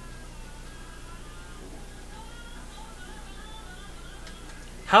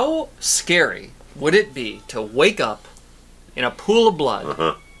 How scary would it be to wake up in a pool of blood?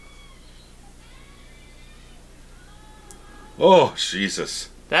 Uh-huh. Oh, Jesus.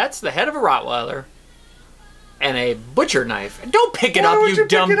 That's the head of a Rottweiler and a butcher knife. Don't pick it up, you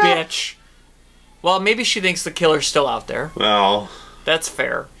dumb bitch. Well, maybe she thinks the killer's still out there. Well, that's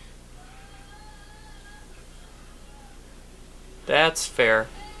fair. That's fair.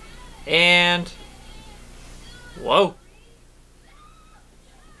 And whoa.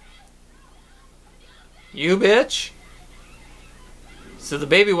 You bitch. So the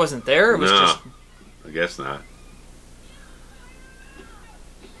baby wasn't there? It was just... I guess not.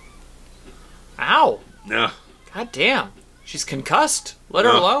 Ow. No. God damn. She's concussed. Let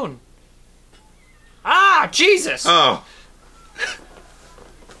her alone. Ah, Jesus. Oh.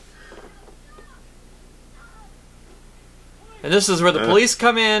 And this is where the police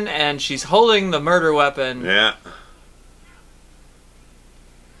come in, and she's holding the murder weapon. Yeah.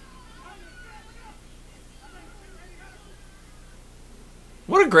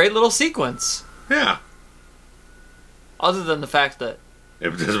 What a great little sequence. Yeah. Other than the fact that it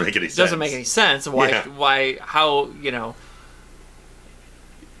doesn't make any sense. Doesn't make any sense. How,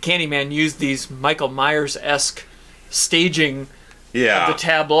 Candyman used these Michael Myers-esque staging of the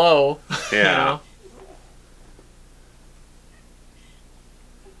tableau. Yeah. You know?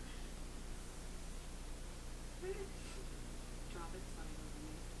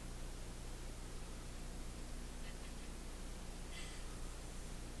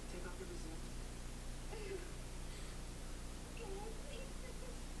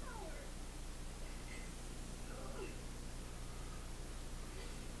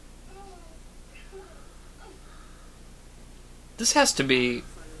 This has to be...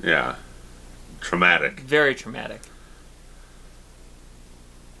 Yeah. Traumatic. Very traumatic.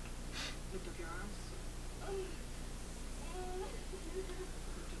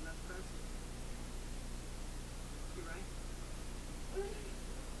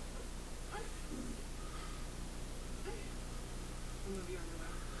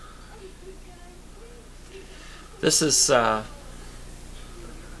 This is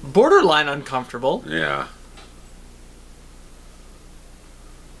borderline uncomfortable. Yeah.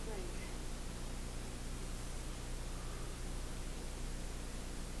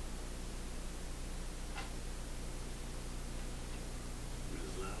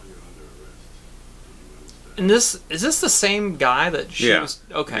 And is this the same guy that she was...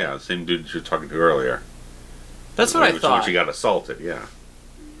 Okay. Yeah, the same dude she was talking to earlier. That's what I thought. When she got assaulted, yeah.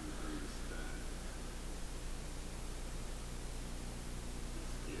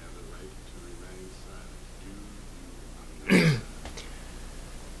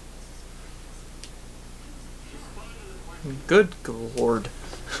 Good Lord.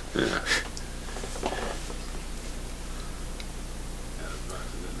 Yeah.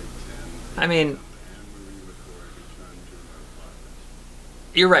 I mean...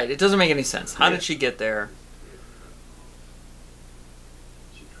 You're right. It doesn't make any sense. How did she get there?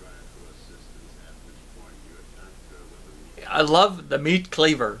 I love the meat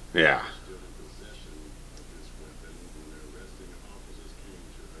cleaver. Yeah.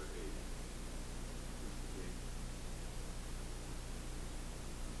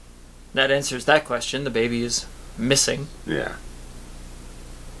 That answers that question. The baby is missing. Yeah.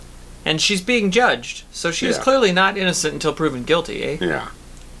 And she's being judged, so she is clearly not innocent until proven guilty, eh? Yeah.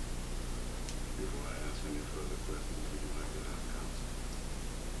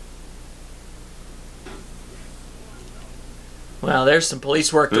 Well, there's some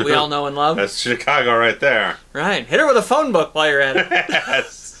police work that we all know and love. That's Chicago right there. Right. Hit her with a phone book while you're at it.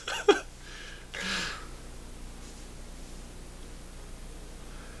 Yes.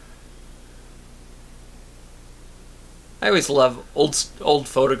 I always love old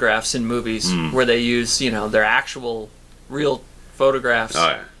photographs in movies where they use, you know, their actual real photographs. Oh,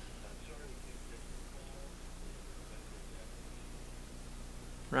 yeah.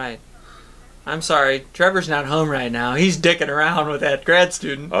 Right. I'm sorry, Trevor's not home right now. He's dicking around with that grad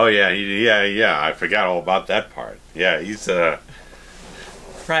student. Oh, yeah. Yeah. I forgot all about that part. Yeah, he's,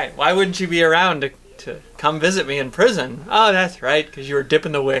 Right. Why wouldn't you be around to come visit me in prison? Oh, that's right, because you were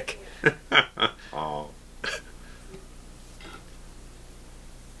dipping the wick. Oh.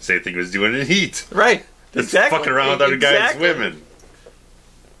 Same thing he was doing in Heat. Right. Just Exactly. fucking around with other guys' women.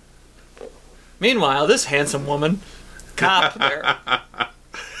 Meanwhile, this handsome woman, cop there.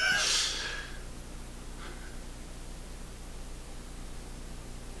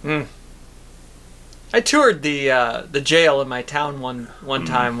 I toured the jail in my town one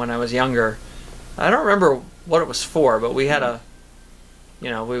time when I was younger. I don't remember what it was for, but we had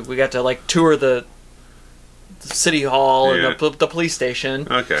we got to like tour the city hall and the police station.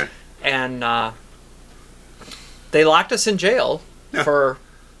 Okay. And they locked us in jail for,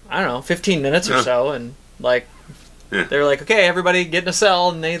 I don't know, 15 minutes or so, and like they were like, okay, everybody get in a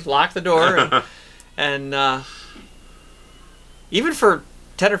cell, and they locked the door, and even for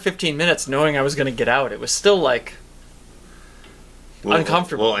 10 or 15 minutes, knowing I was going to get out, it was still like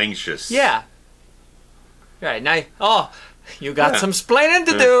uncomfortable, a little anxious. Yeah. Right now, you got some splaining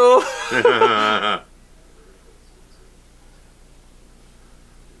to do.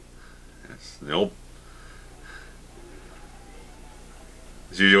 Nope.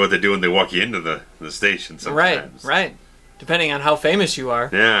 It's usually what they do when they walk you into the station sometimes. Right. Depending on how famous you are.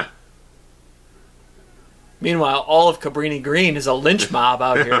 Yeah. Meanwhile, all of Cabrini Green is a lynch mob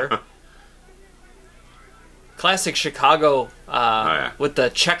out here. Classic Chicago with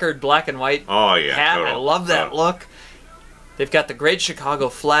the checkered black and white hat. Total, I love that look. They've got the great Chicago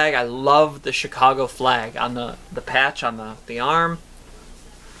flag. I love the Chicago flag on the patch on the arm.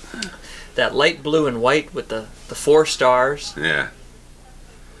 That light blue and white with the 4 stars. Yeah.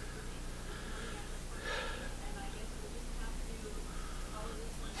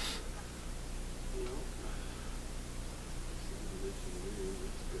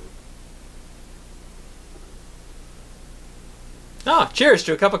 Oh, cheers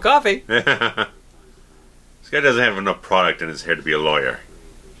to a cup of coffee. This guy doesn't have enough product in his hair to be a lawyer.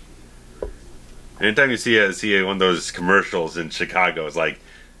 Anytime you see one of those commercials in Chicago, it's like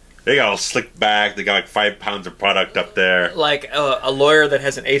they got all slicked back. They got like 5 pounds of product up there. Like a lawyer that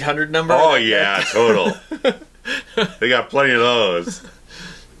has an 800 number. Oh yeah, total. They got plenty of those.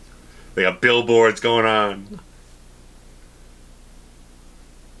 They got billboards going on.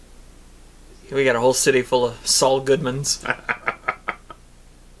 We got a whole city full of Saul Goodmans.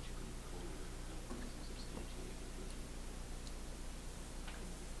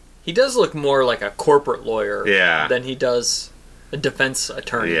 He does look more like a corporate lawyer than he does a defense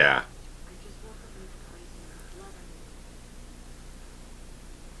attorney. Yeah.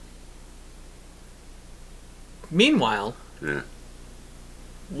 Meanwhile,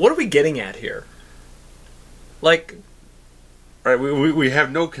 what are we getting at here? Like, right, we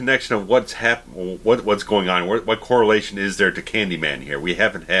have no connection of what's what's going on. What correlation is there to Candyman here? We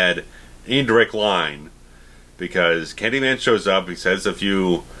haven't had any direct line because Candyman shows up. He says a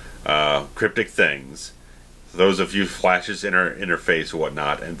few cryptic things, those a few flashes in her face or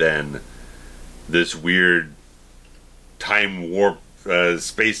whatnot, and then this weird time warp,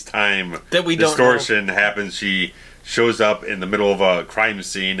 space-time that we distortion happens. She shows up in the middle of a crime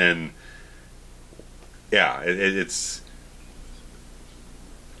scene, and it's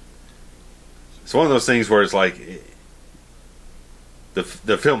one of those things where it's like the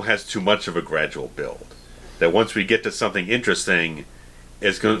film has too much of a gradual build. That once we get to something interesting,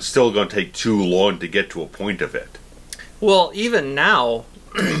 it's still going to take too long to get to a point of it. Well, even now,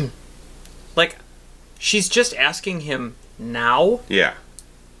 like, she's just asking him now. Yeah.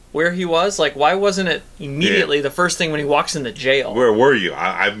 Where he was, like, why wasn't it immediately the first thing when he walks in the jail? Where were you?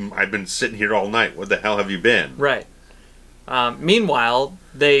 I've been sitting here all night. Where the hell have you been? Right. Meanwhile,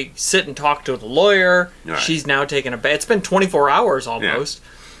 they sit and talk to the lawyer. Right. She's now taking a bath. It's been 24 hours almost.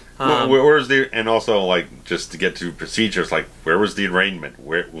 Where's the, and also like just to get to procedures, like where was the arraignment?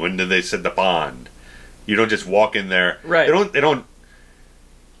 When did they set the bond? You don't just walk in there. Right.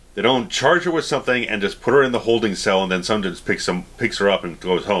 They don't charge her with something and just put her in the holding cell and then someone just picks her up and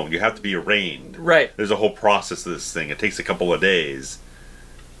goes home. You have to be arraigned. Right. There's a whole process to this thing. It takes a couple of days.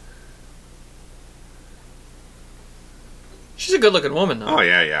 She's a good-looking woman, though. Oh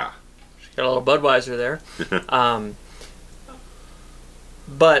yeah. She's got a little Budweiser there.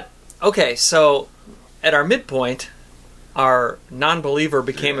 But okay, so at our midpoint, our non-believer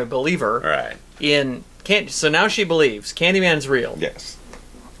became a believer. Right. So now she believes Candyman's real. Yes.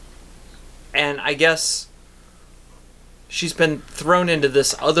 And I guess she's been thrown into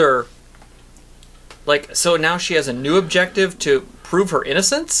this other, like, so now she has a new objective to prove her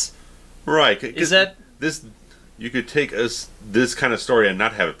innocence? Right. Is that this? You could take this kind of story and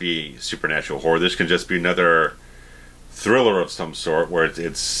not have it be supernatural horror. This can just be another thriller of some sort, where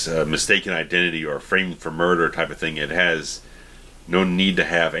it's mistaken identity or framed for murder type of thing. It has no need to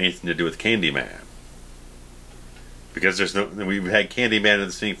have anything to do with Candyman. Because we've had Candyman in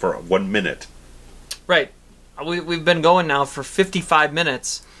the scene for 1 minute. Right. We've been going now for 55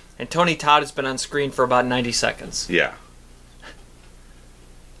 minutes, and Tony Todd has been on screen for about 90 seconds. Yeah.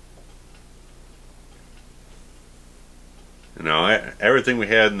 You know, everything we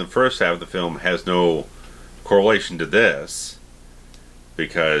had in the first half of the film has no correlation to this,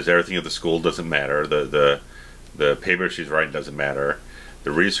 because everything at the school doesn't matter. The paper she's writing doesn't matter.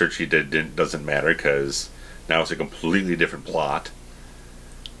 The research she did doesn't matter, because now it's a completely different plot.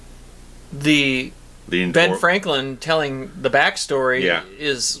 The Ben Franklin telling the backstory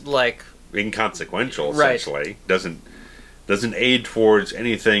is like inconsequential, essentially. Right. Doesn't aid towards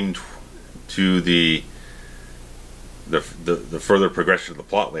anything to the further progression of the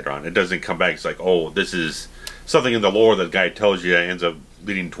plot later on. It doesn't come back. It's like, oh, this is something in the lore that the guy tells you that ends up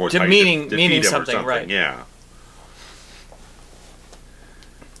leading towards meaning something, right? Yeah.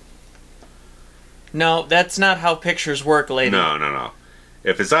 No, that's not how pictures work, lady. No.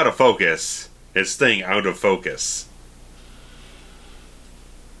 If it's out of focus, it's staying out of focus.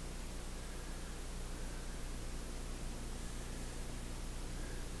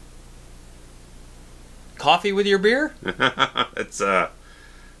 Coffee with your beer? It's a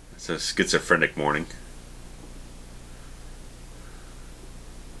schizophrenic morning.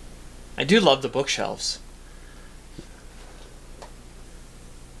 I do love the bookshelves.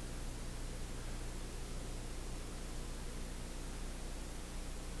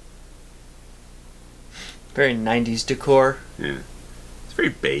 Very 90s decor. Yeah. It's very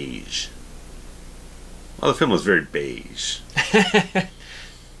beige. Well, the film was very beige.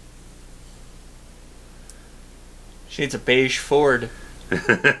 She needs a beige Ford.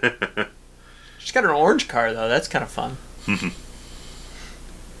 She's got an orange car, though. That's kind of fun.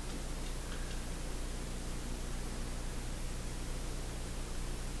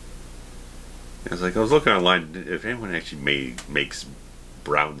 I was looking online if anyone actually makes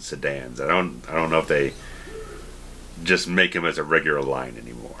brown sedans. I don't know if they just make them as a regular line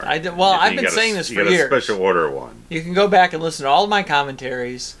anymore. I've been saying this for years. You got a special order one. You can go back and listen to all of my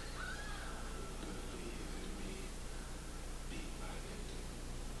commentaries.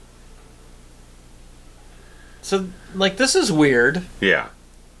 So, like, this is weird. Yeah.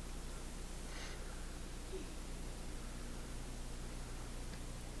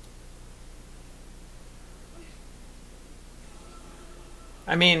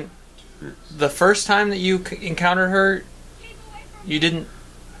 I mean, the first time that you encountered her, you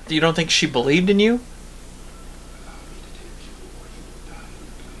don't think she believed in you?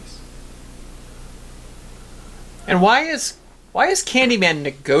 And why is Candyman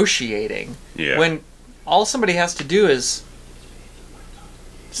negotiating when all somebody has to do is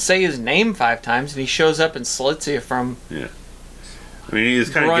say his name 5 times and he shows up and slits you from I mean, he's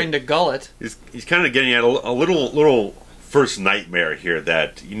kind groin to gullet. He's kind of getting at a little first nightmare here,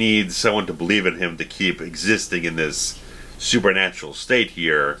 that you need someone to believe in him to keep existing in this supernatural state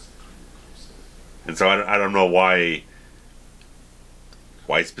here. And so I don't know why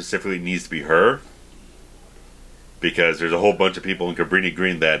specifically it needs to be her, because there's a whole bunch of people in Cabrini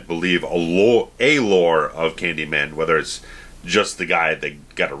Green that believe a lore of Candyman, whether it's just the guy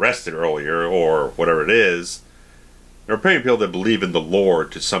that got arrested earlier or whatever it is. There are plenty of people that believe in the lore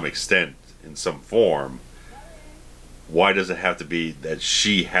to some extent, in some form. Why does it have to be that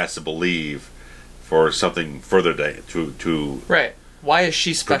she has to believe for something further to right? Why is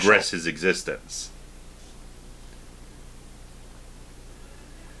she special? Progress his existence.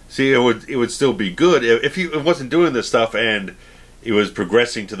 See, it would still be good if he wasn't doing this stuff and it was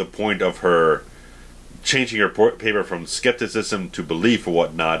progressing to the point of her changing her paper from skepticism to belief or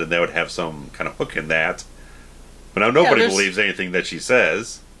whatnot, and that would have some kind of hook in that. But now nobody believes anything that she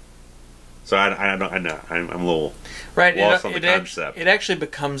says. So I'm a little lost on the concept. It actually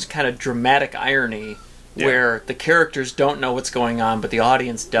becomes kind of dramatic irony where the characters don't know what's going on, but the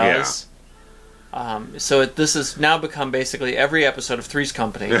audience does. Yeah. So this has now become basically every episode of Three's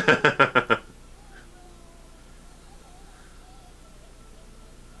Company. A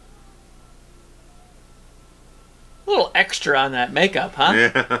little extra on that makeup, huh?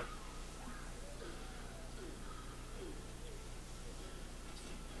 Yeah.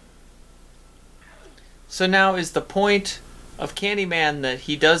 So now is the point of Candyman that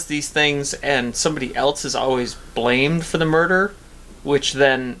he does these things and somebody else is always blamed for the murder, which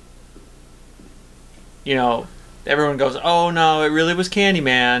then, you know, everyone goes, oh no, it really was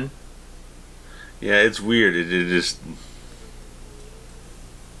Candyman. Yeah, it's weird. It just...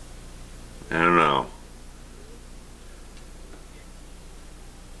 I don't know.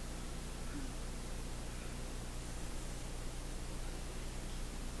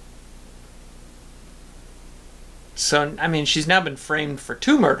 So, I mean, she's now been framed for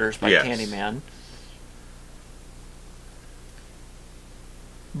 2 murders by Candyman.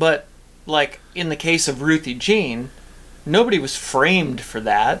 But, like, in the case of Ruthie Jean, nobody was framed for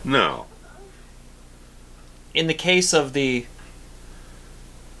that. No. In the case of the...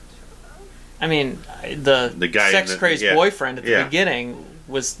 I mean, the guy sex-crazed boyfriend at the beginning,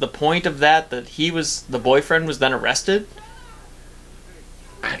 was the point of that the boyfriend was then arrested?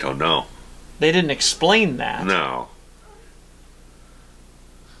 I don't know. They didn't explain that. No.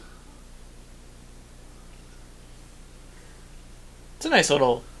 It's a nice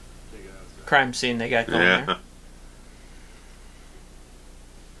little crime scene they got going there.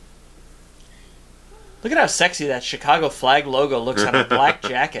 Look at how sexy that Chicago flag logo looks on a black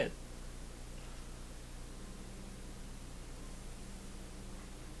jacket.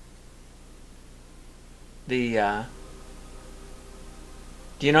 The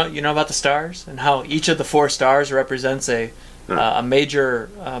do you know about the stars and how each of the 4 stars represents a major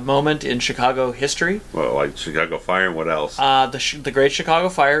moment in Chicago history? Well, like Chicago Fire, and what else? The Great Chicago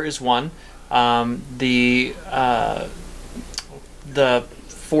Fire is one. The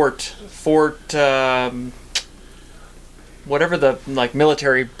fort whatever the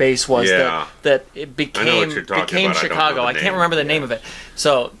military base was that it became Chicago. I can't remember the name of it.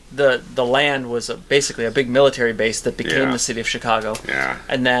 So the land was basically a big military base that became the city of Chicago. Yeah.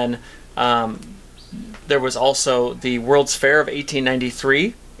 And then there was also the World's Fair of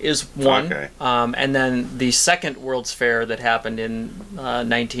 1893 is one. Okay. And then the second World's Fair that happened in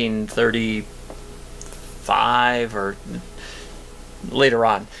 1935 or later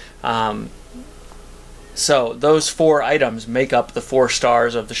on. So those 4 items make up the 4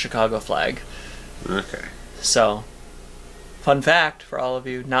 stars of the Chicago flag. Okay. So, fun fact for all of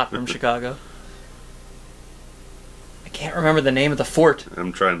you not from Chicago. I can't remember the name of the fort.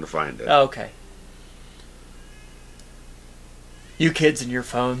 I'm trying to find it. Oh, okay. You kids and your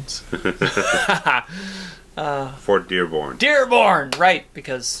phones. Fort Dearborn. Dearborn, right,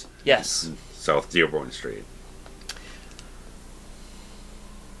 because, yes. South Dearborn Street.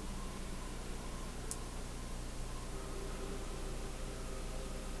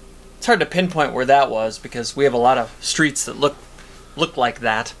 It's hard to pinpoint where that was because we have a lot of streets that look like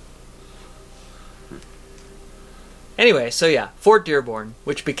that. Anyway, so yeah, Fort Dearborn,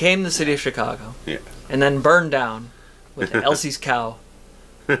 which became the city of Chicago. Yeah. And then burned down with Elsie's cow.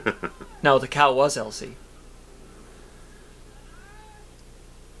 No, the cow was Elsie.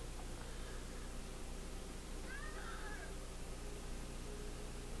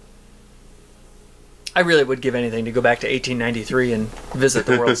 I really would give anything to go back to 1893 and visit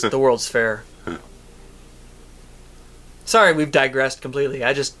the World's Fair. Sorry, we've digressed completely.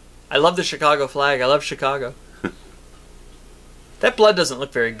 I love the Chicago flag. I love Chicago. That blood doesn't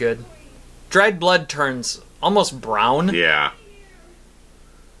look very good. Dried blood turns almost brown. Yeah.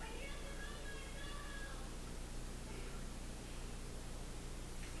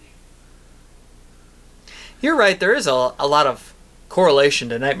 You're right. There is a lot of correlation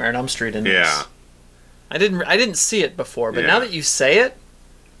to Nightmare on Elm Street in this. Yeah. I didn't see it before, but now that you say it,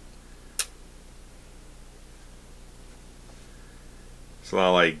 it's a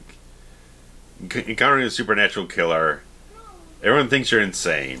lot like encountering a supernatural killer. Everyone thinks you're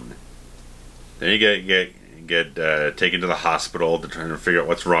insane. Then you get taken to the hospital to try to figure out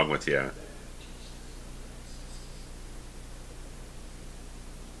what's wrong with you.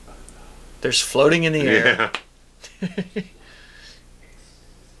 There's floating in the air. Yeah.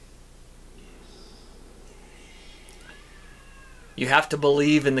 You have to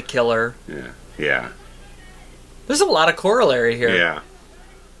believe in the killer. Yeah. Yeah. There's a lot of corollary here. Yeah.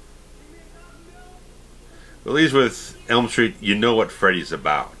 At least with Elm Street, you know what Freddy's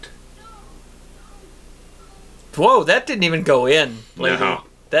about. Whoa, that didn't even go in, lady. No.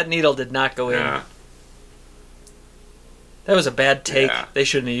 That needle did not go in. Yeah. That was a bad take. Yeah. They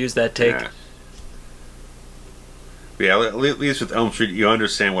shouldn't have used that take. Yeah, at least with Elm Street, you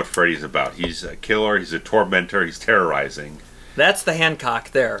understand what Freddy's about. He's a killer, he's a tormentor, he's terrorizing. That's the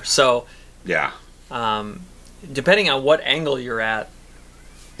Hancock there. So, yeah. Depending on what angle you're at,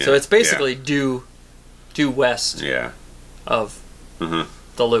 so it's basically due west of the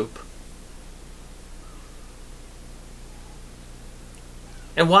loop.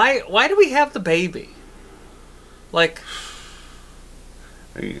 And why do we have the baby? Like,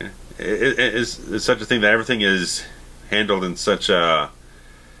 it's such a thing that everything is handled in such a,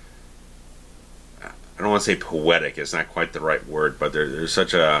 I don't want to say poetic, it's not quite the right word, but there's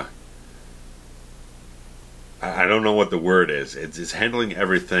such a, I don't know what the word is. It's handling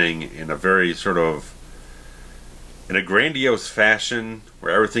everything in a very sort of, in a grandiose fashion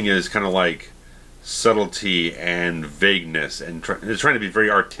where everything is kind of like subtlety and vagueness, and it's trying to be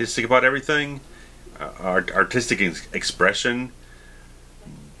very artistic about everything, artistic expression,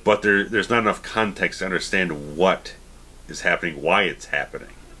 but there's not enough context to understand what is happening, why it's happening.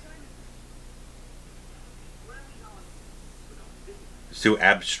 It's too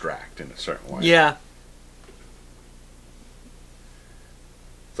abstract in a certain way. Yeah.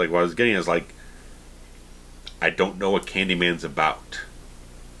 It's like what I was getting is like, I don't know what Candyman's about.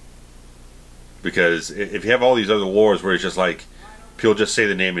 Because if you have all these other lores where it's just like, people just say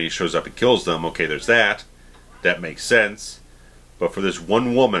the name and he shows up and kills them, okay, there's that. That makes sense. But for this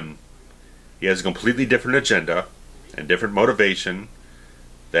one woman, he has a completely different agenda and different motivation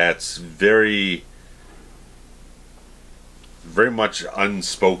that's very, very much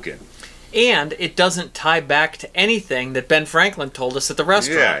unspoken. And it doesn't tie back to anything that Ben Franklin told us at the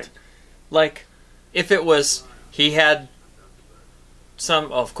restaurant. Yeah. Like, if it was, he had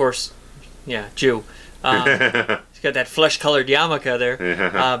some, of course, Jew. He's got that flesh-colored yarmulke there.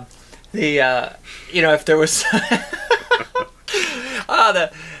 If there was,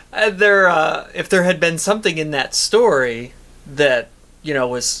 if there had been something in that story that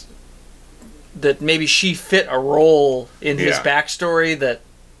was that maybe she fit a role in his backstory that.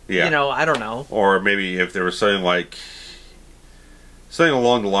 Yeah. I don't know. Or maybe if there was something like, something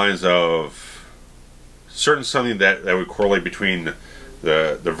along the lines of something that would correlate between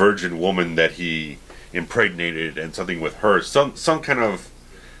the virgin woman that he impregnated and something with her. Some kind of,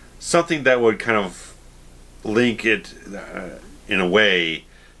 something that would kind of link it in a way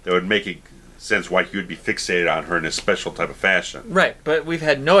that would make it sense why he would be fixated on her in a special type of fashion. Right, but we've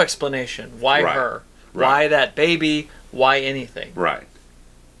had no explanation. Why her? Right. Why that baby? Why anything? Right.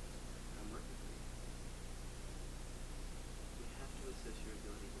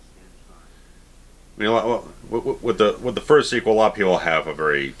 With the first sequel, a lot of people have a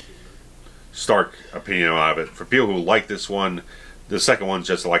very stark opinion of it. For people who like this one, the second one's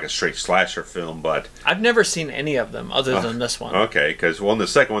just like a straight slasher film. But I've never seen any of them other than this one. Okay, because in the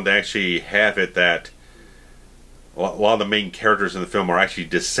second one, they actually have it that a lot of the main characters in the film are actually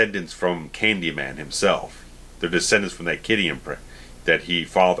descendants from Candyman himself. They're descendants from that kitty that he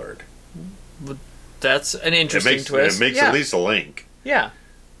fathered. That's an interesting twist. It makes at least a link. Yeah.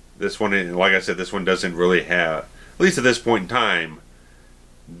 This one, like I said, this one doesn't really have, at least at this point in time,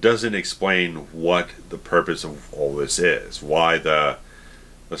 doesn't explain what the purpose of all this is. Why the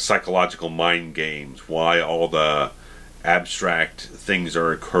psychological mind games, why all the abstract things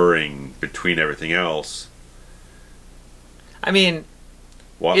are occurring between everything else. I mean,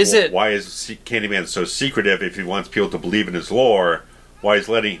 why is Candyman so secretive if he wants people to believe in his lore? Why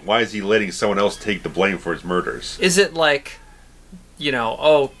is he letting someone else take the blame for his murders? Is it like,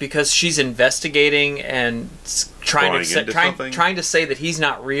 because she's investigating and trying to say that he's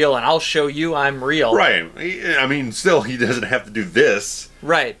not real, and I'll show you I'm real. Right. I mean, still, he doesn't have to do this.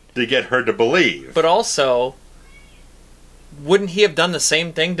 Right. To get her to believe. But also, wouldn't he have done the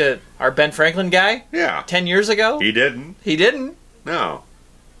same thing to our Ben Franklin guy? Yeah. 10 years ago? He didn't. He didn't? No.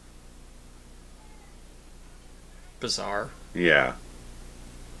 Bizarre. Yeah.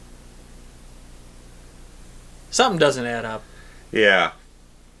 Something doesn't add up. Yeah.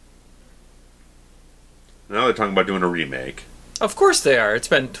 Now they're talking about doing a remake. Of course they are. It's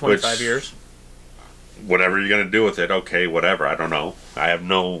been 25 years. Whatever you're going to do with it, okay, whatever. I don't know.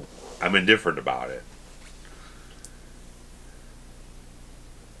 I'm indifferent about it.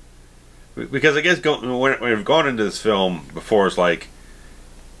 Because I guess when we've gone into this film before, it's like,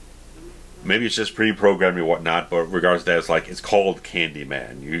 maybe it's just pre-programmed or whatnot, but regardless of that, it's like, it's called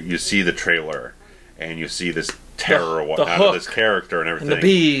Candyman. You see the trailer, and you see this terror or whatnot of this character and everything. And the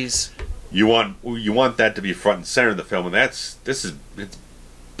bees. You want that to be front and center of the film, and it's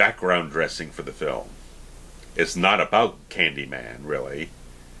background dressing for the film. It's not about Candyman, really.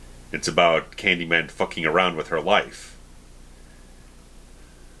 It's about Candyman fucking around with her life,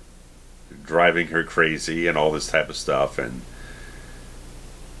 driving her crazy and all this type of stuff. And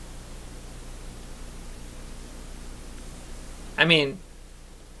I mean,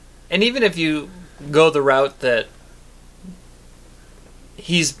 and even if you go the route that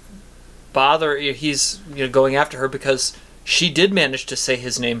he's going after her because she did manage to say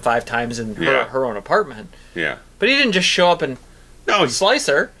his name 5 times in her own apartment. Yeah. But he didn't just show up and slice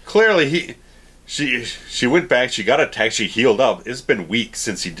her. Clearly, she went back. She got attacked. She healed up. It's been weeks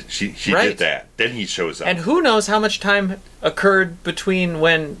since she did that. Then he shows up. And who knows how much time occurred between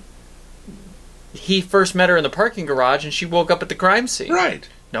when he first met her in the parking garage and she woke up at the crime scene. Right.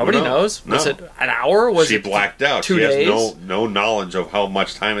 Nobody knows. Was it an hour? Was she it blacked out? 2 she days? has no knowledge of how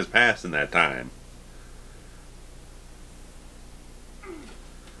much time has passed in that time.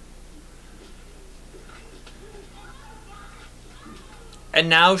 And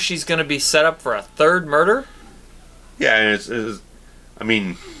now she's going to be set up for a 3rd murder? Yeah, and I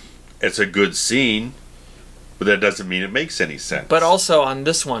mean, it's a good scene, but that doesn't mean it makes any sense. But also on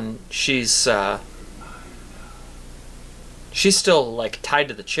this one, she's still like tied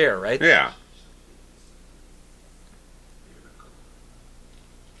to the chair, right? Yeah.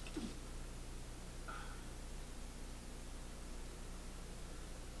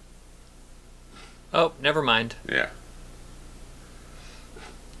 Oh, never mind. Yeah.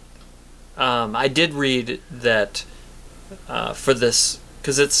 I did read that for this,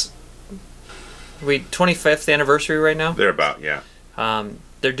 because it's 25th anniversary right now. They're about, yeah.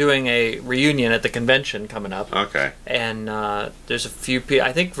 They're doing a reunion at the convention coming up. Okay. And there's a few people.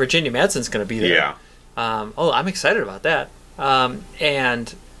 I think Virginia Madsen's going to be there. Yeah. I'm excited about that.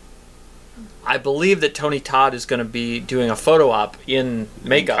 And I believe that Tony Todd is going to be doing a photo op in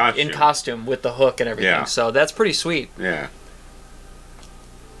makeup, in costume with the hook and everything. Yeah. So that's pretty sweet. Yeah.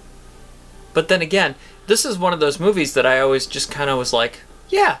 But then again, this is one of those movies that I always just kind of was like,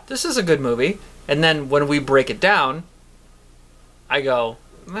 yeah, this is a good movie. And then when we break it down, I go,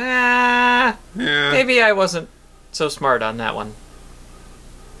 maybe I wasn't so smart on that one.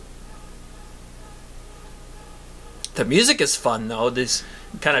 The music is fun, though. This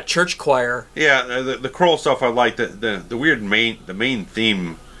kind of church choir. Yeah, the choral stuff I like. The weird main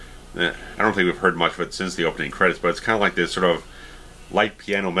theme. I don't think we've heard much of it since the opening credits, but it's kind of like this sort of light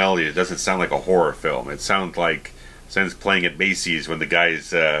piano melody. It doesn't sound like a horror film. It sounds like it's playing at Macy's when the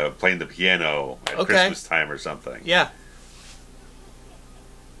guy's playing the piano at Christmas time or something. Yeah.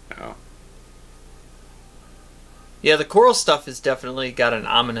 Oh. Yeah, the choral stuff has definitely got an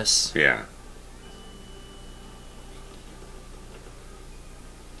ominous... Yeah.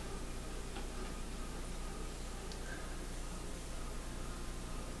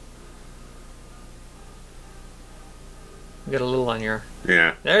 You got a little on your...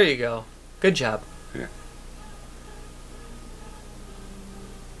 Yeah. There you go. Good job. Yeah.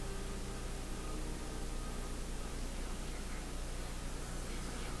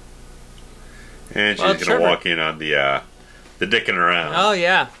 And she's gonna walk in on the dicking around. Oh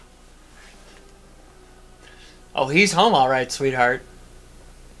yeah. Oh, he's home all right, sweetheart.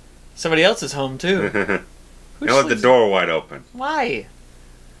 Somebody else is home too. You left the door wide open. Why?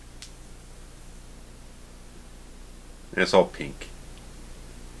 And it's all pink.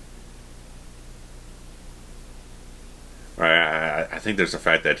 I think there's the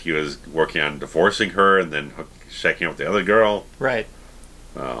fact that he was working on divorcing her and then checking out with the other girl. Right.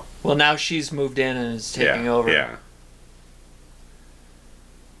 Oh. Well, now she's moved in and is taking over. Yeah.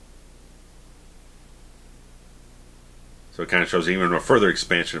 So it kind of shows even a further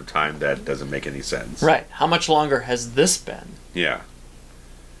expansion of time that doesn't make any sense. Right. How much longer has this been? Yeah.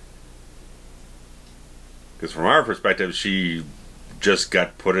 Because from our perspective, she just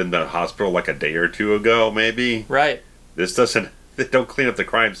got put in the hospital like a day or two ago, maybe. Right. This doesn't... They don't clean up the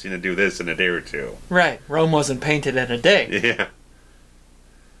crime scene and do this in a day or two. Right. Rome wasn't painted in a day. Yeah.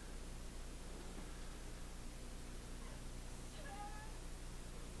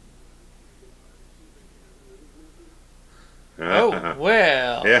 Oh,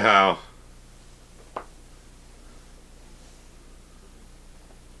 well. Yeah.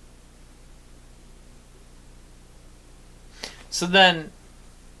 So then,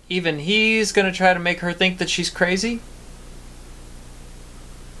 even he's going to try to make her think that she's crazy?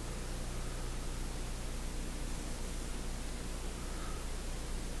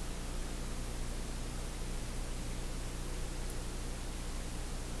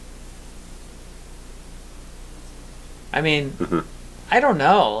 I mean, I don't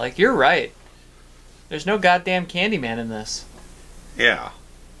know. Like, you're right. There's no goddamn Candyman in this. Yeah.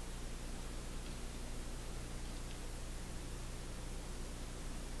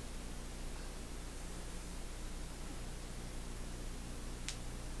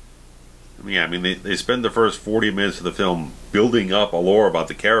 Yeah, I mean, they spend the first 40 minutes of the film building up a lore about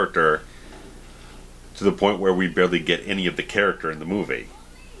the character to the point where we barely get any of the character in the movie.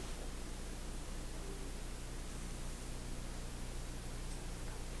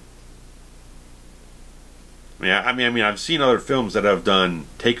 Yeah, I mean, I've seen other films that have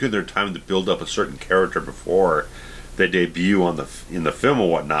taken their time to build up a certain character before they debut in the film or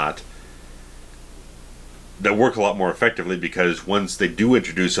whatnot, that work a lot more effectively because once they do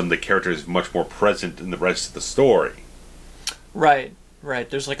introduce them, the character is much more present in the rest of the story. Right, right.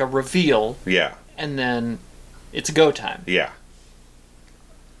 There's like a reveal. Yeah. And then it's go time. Yeah.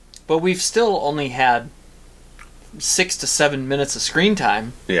 But we've still only had 6 to 7 minutes of screen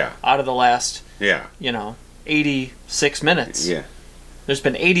time. Yeah. Out of the last, yeah, 86 minutes. Yeah. There's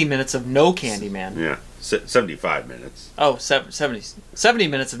been 80 minutes of no Candyman. Yeah. 75 minutes. Oh, 70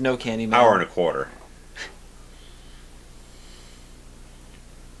 minutes of no Candyman. Hour and a quarter.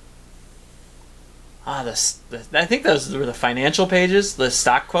 I think those were the financial pages, the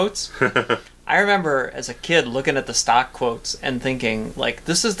stock quotes. I remember as a kid looking at the stock quotes and thinking, like,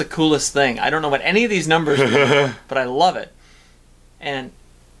 this is the coolest thing. I don't know what any of these numbers mean, but I love it. And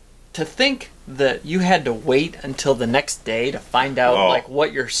to think that you had to wait until the next day to find out like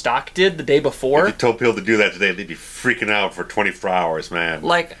what your stock did the day before. If you told people to do that today, they'd be freaking out for 24 hours, man.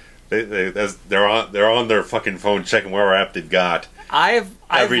 Like, they're on their fucking phone checking whatever app they've got.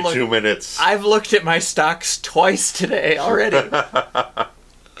 Every 2 minutes. I've looked at my stocks twice today already.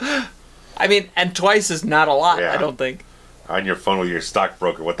 I mean, and twice is not a lot, yeah. I don't think. On your phone with your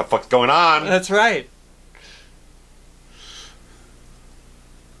stockbroker, what the fuck's going on? That's right.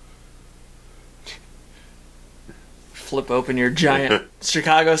 Flip open your giant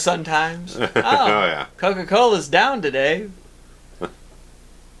Chicago Sun-Times. Oh, yeah. Coca-Cola's down today.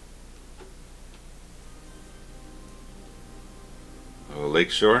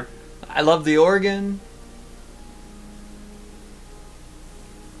 Lakeshore. I love the organ.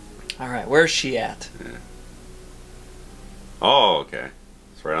 All right, where's she at? Yeah. Oh, okay.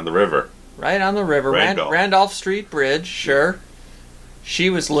 It's right on the river. Right on the river. Randolph Street Bridge, sure. She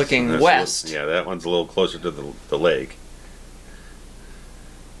was looking west. Yeah, that one's a little closer to the lake.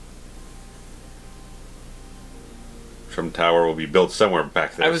 Trump Tower will be built somewhere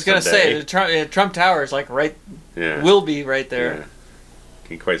back there. I was going to say, the Trump Tower is like right... Yeah. Will be right there. Yeah.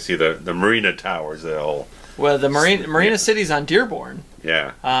 Can't quite see the Marina Towers. Well, the Marina City's on Dearborn.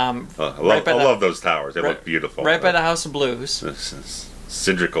 Yeah. I love those towers. They look beautiful. Right by the House of Blues.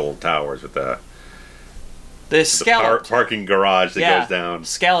 Cylindrical towers with the scallop parking garage that goes down.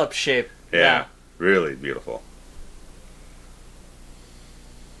 Scallop shape. Yeah. Really beautiful.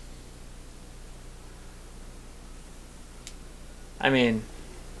 I mean,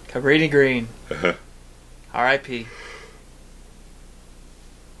 Cabrini Green. R.I.P.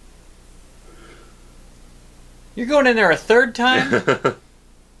 You're going in there a third time?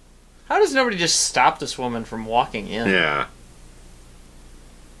 How does nobody just stop this woman from walking in? Yeah.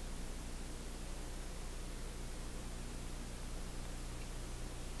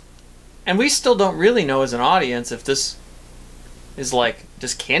 And we still don't really know as an audience if this is like,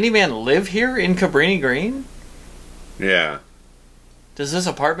 does Candyman live here in Cabrini Green? Yeah. Does this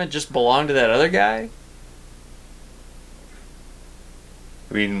apartment just belong to that other guy?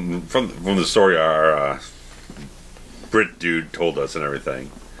 I mean, from the story our Brit dude told us and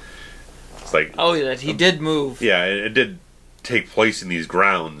everything. It's like, oh, that he did move. Yeah, it did take place in these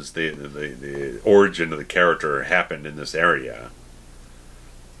grounds. The origin of the character happened in this area.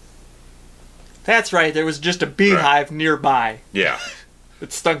 That's right. There was just a beehive nearby. Yeah.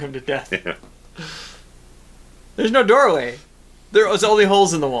 It stung him to death. Yeah. There's no doorway. There was only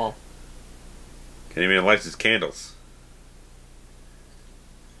holes in the wall. Candyman lights his candles.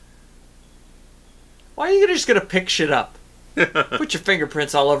 Why are you just gonna pick shit up? Put your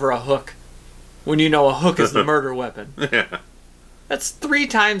fingerprints all over a hook when you know a hook is the murder weapon. Yeah. That's 3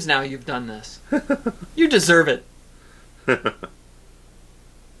 times now you've done this. You deserve it.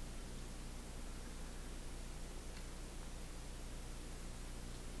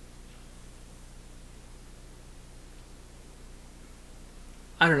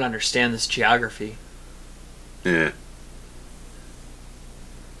 I don't understand this geography. Yeah.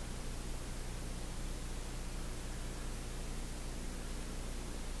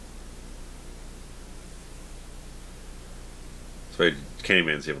 So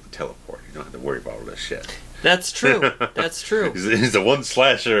Candyman's able to teleport. You don't have to worry about all this shit. That's true. That's true. He's the one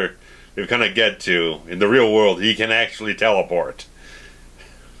slasher we kind of get to. In the real world, he can actually teleport.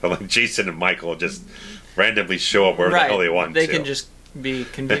 But like Jason and Michael just randomly show up wherever the hell they want They to. can just be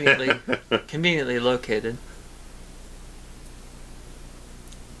conveniently located.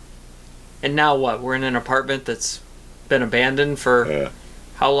 And now what? We're in an apartment that's been abandoned for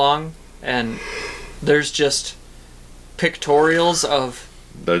how long? And there's just pictorials of...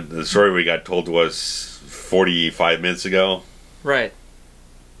 The story we got told to us 45 minutes ago. Right.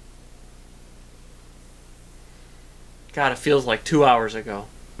 God, it feels like 2 hours ago.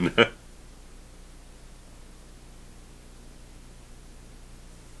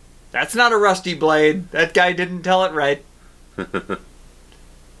 That's not a rusty blade. That guy didn't tell it right. He's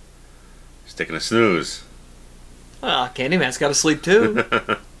taking a snooze. Candyman's got to sleep too.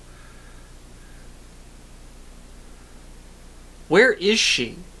 Where is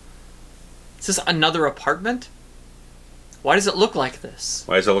she? Is this another apartment? Why does it look like this?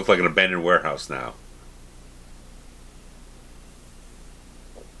 Why does it look like an abandoned warehouse now?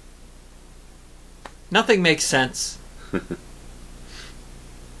 Nothing makes sense.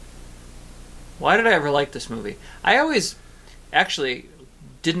 Why did I ever like this movie? I always actually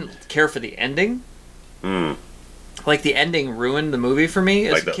didn't care for the ending. Like the ending ruined the movie for me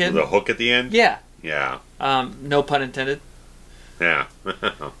as a kid. The hook at the end? Yeah. Yeah. No pun intended. Yeah.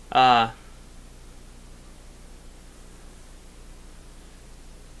 I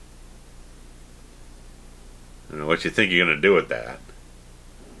don't know what you think you're going to do with that.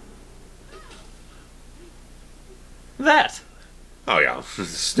 That. Oh yeah,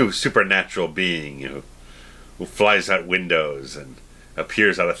 supernatural being who flies out windows and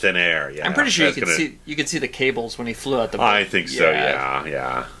appears out of thin air. Yeah, I'm pretty sure you could see the cables when he flew out the boat. I think so.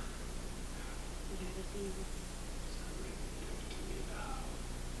 Yeah.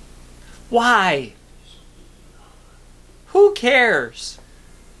 Why? Who cares?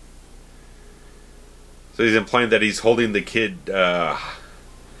 So he's implying that he's holding the kid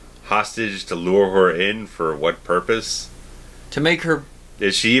hostage to lure her in for what purpose? To make her...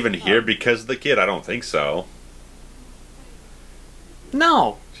 Is she even here because of the kid? I don't think so.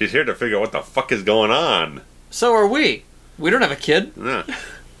 No. She's here to figure out what the fuck is going on. So are we. We don't have a kid. Yeah.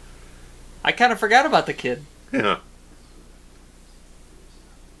 I kind of forgot about the kid. Yeah.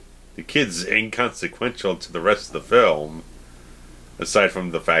 The kid's inconsequential to the rest of the film, aside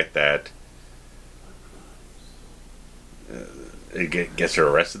from the fact that it gets her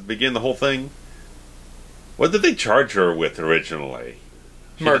arrested at the beginning of the whole thing. What did they charge her with originally?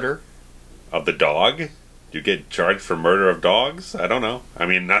 Murder. Of the dog? Do you get charged for murder of dogs? I don't know. I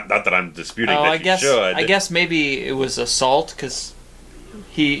mean, not that I'm disputing that you should. I guess maybe it was assault because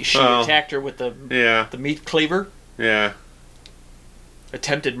she attacked her with the meat cleaver. Yeah.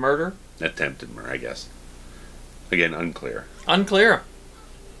 Attempted murder. Attempted murder, I guess. Again, unclear. Unclear.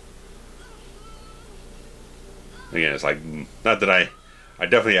 Again, it's like, not that I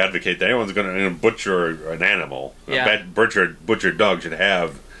definitely advocate that anyone's going to butcher an animal. Yeah. A butchered dog should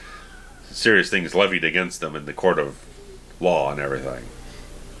have serious things levied against them in the court of law and everything.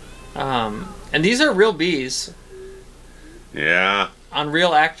 And these are real bees. Yeah. On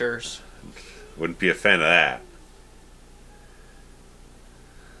real actors. Wouldn't be a fan of that.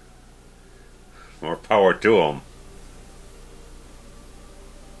 More power to them.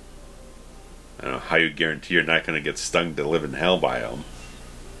 I don't know how you guarantee you're not going to get stung to live in hell by them.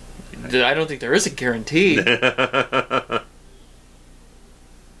 I don't think there is a guarantee.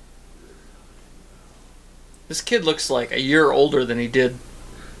 This kid looks like a year older than he did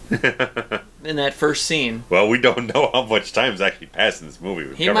in that first scene. Well, we don't know how much time's actually passed in this movie.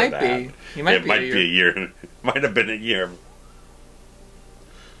 We've He covered might that. be. He might It be might be a year. It might have been a year.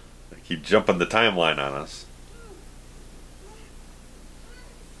 They keep jumping the timeline on us.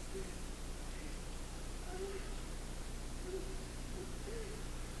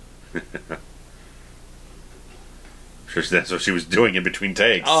 Sure, that's what she was doing in between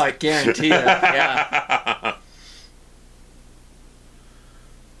takes. Oh, I guarantee that. Yeah.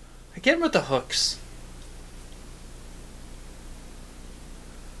 Again with the hooks.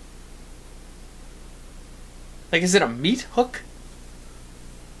 Like, is it a meat hook?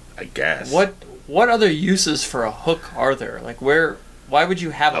 I guess. What other uses for a hook are there? Like, why would you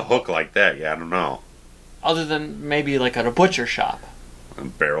have a hook like that? Yeah, I don't know. Other than maybe like at a butcher shop. A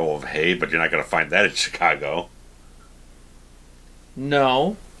barrel of hay, but you're not going to find that in Chicago.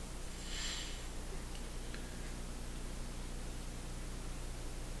 No.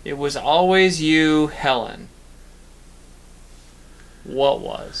 It was always you, Helen. What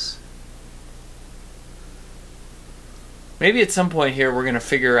was? Maybe at some point here we're going to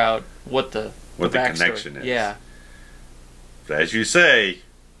figure out what the what the connection is. Yeah. But as you say,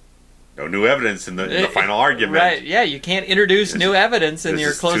 no new evidence in the final argument. Right, yeah, you can't introduce new evidence in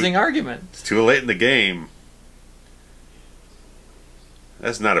your closing argument. It's too late in the game.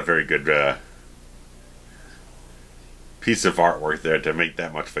 That's not a very good piece of artwork there to make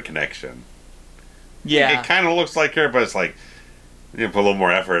that much of a connection. Yeah. It kind of looks like her, but it's like, you put a little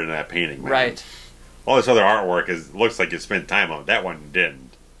more effort in that painting, man. Right. All this other artwork looks like you spent time on it. That one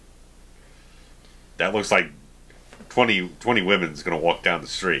didn't. That looks like 20 women's going to walk down the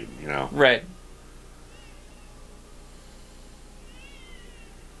street, you know? Right.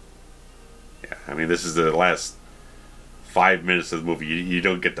 Yeah, I mean, this is the last 5 minutes of the movie. You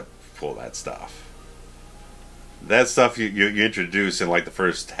don't get to pull that stuff. That stuff you introduce in like the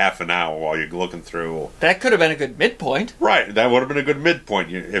first half an hour while you're looking through. That could have been a good midpoint. Right, that would have been a good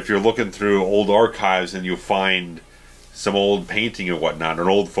midpoint. If you're looking through old archives and you find some old painting and whatnot, an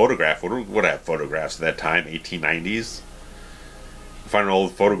old photograph. What have photographs at that time? 1890s. You find an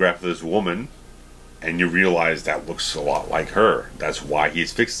old photograph of this woman, and you realize that looks a lot like her. That's why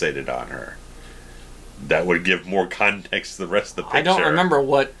he's fixated on her. That would give more context to the rest of the picture. I don't remember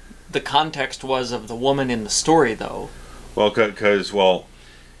what the context was of the woman in the story, though. Well, because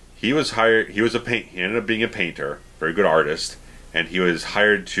he was hired. He ended up being a painter, very good artist, and he was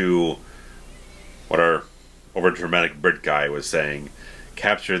hired to, what our over-dramatic Brit guy was saying,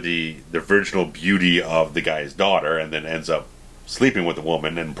 capture the virginal beauty of the guy's daughter, and then ends up sleeping with the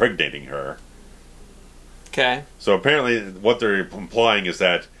woman and impregnating her. Okay. So apparently, what they're implying is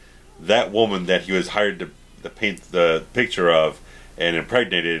that woman that he was hired to paint the picture of and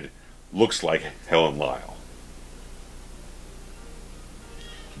impregnated looks like Helen Lyle.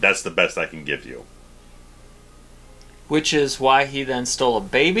 That's the best I can give you. Which is why he then stole a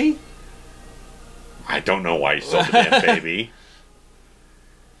baby? I don't know why he stole the damn baby.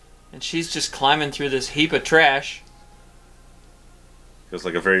 And she's just climbing through this heap of trash. Feels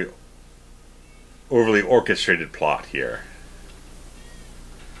like a very overly orchestrated plot here.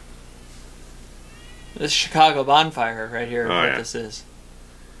 This Chicago bonfire right here is what this is.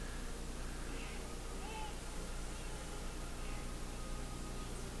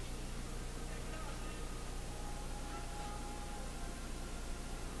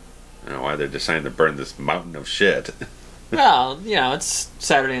 I don't know why they're deciding to burn this mountain of shit. Well, you know, it's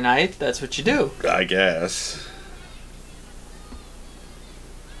Saturday night. That's what you do. I guess.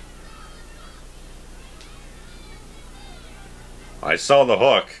 I saw the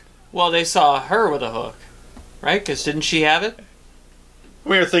hook. Well, they saw her with a hook, right? Because didn't she have it?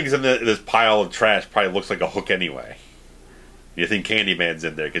 Weird things in this pile of trash probably looks like a hook anyway. You think Candyman's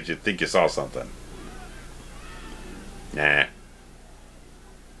in there because you think you saw something. Nah.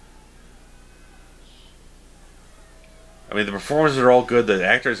 I mean, the performances are all good. The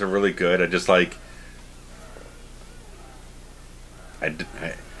actors are really good. I just like... I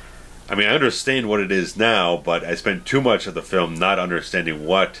mean, I understand what it is now, but I spent too much of the film not understanding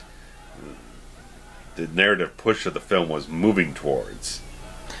what the narrative push of the film was moving towards.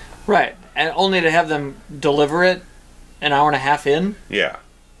 Right. And only to have them deliver it an hour and a half in? Yeah.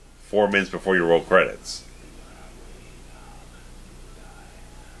 4 minutes before you roll credits.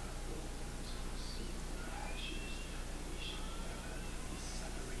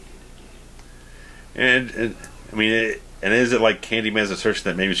 And I mean, and is it like Candyman's assertion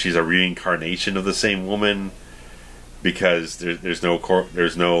that maybe she's a reincarnation of the same woman? Because there's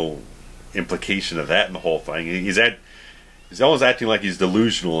no implication of that in the whole thing. He's almost acting like he's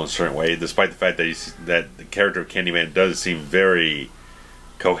delusional in a certain way, despite the fact that the character of Candyman does seem very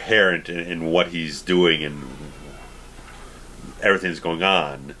coherent in what he's doing and everything that's going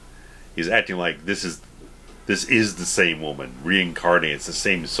on. He's acting like this is the same woman, reincarnated, it's the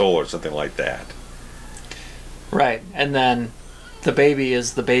same soul or something like that. Right, and then the baby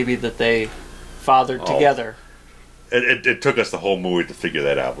is the baby that they fathered together. It took us the whole movie to figure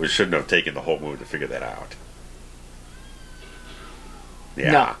that out. We shouldn't have taken the whole movie to figure that out.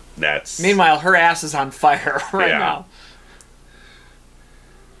 Yeah, no. That's... Meanwhile, her ass is on fire now.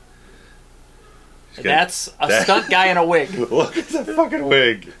 That's a stunt guy in a wig. Look at the fucking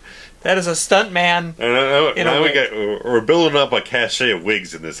wig. That is a stunt man in a wig. We're building up a cachet of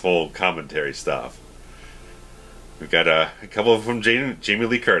wigs in this whole commentary stuff. We've got a couple of them, Jamie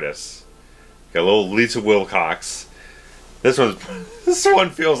Lee Curtis. Got a little Lisa Wilcox. This one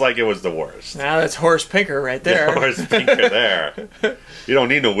feels like it was the worst. Now that's Horace Pinker right there. Yeah, Horace Pinker there. You don't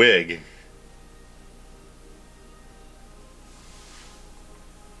need a wig.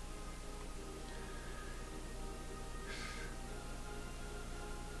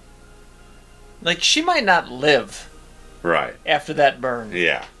 Like, she might not live. Right. After that burn.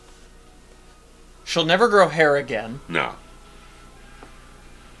 Yeah. She'll never grow hair again. No.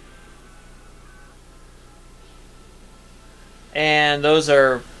 And those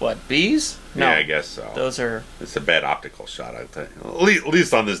are, what, bees? No. Yeah, I guess so. Those are... It's a bad optical shot, I think. At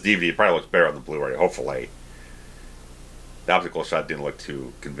least on this DVD, it probably looks better on the Blu-ray, hopefully. The optical shot didn't look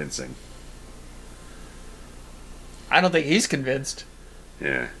too convincing. I don't think he's convinced.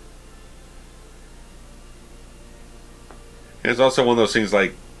 Yeah. And it's also one of those things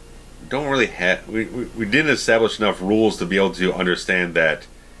like, don't really have... We didn't establish enough rules to be able to understand that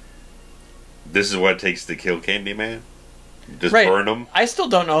this is what it takes to kill Candyman. Just right. burn him. I still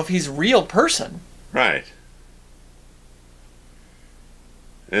don't know if he's a real person. Right.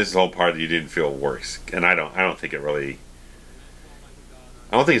 And this is the whole part that you didn't feel works. And I don't think it really...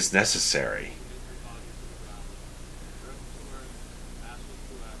 I don't think it's necessary.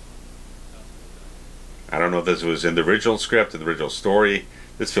 I don't know if this was in the original script, in the original story.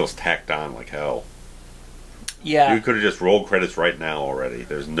 This feels tacked on like hell. Yeah. You could have just rolled credits right now already.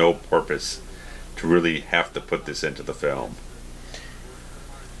 There's no purpose to really have to put this into the film.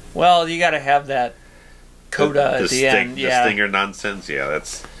 Well, you got to have that coda at the end. The stinger nonsense. Yeah,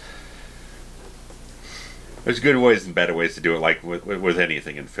 that's... There's good ways and bad ways to do it, like with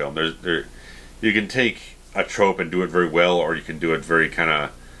anything in film. You can take a trope and do it very well, or you can do it very kind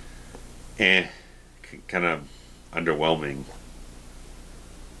of underwhelming.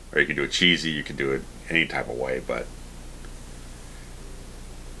 Or you can do it cheesy, you can do it any type of way, but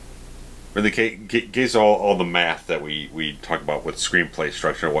in the case of all the math that we talk about with screenplay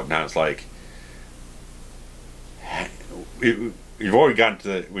structure and whatnot, it's like you've already gotten to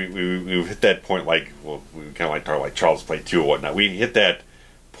the we've hit that point, like, well, we kind of like talk like Charles Play 2 or whatnot. We hit that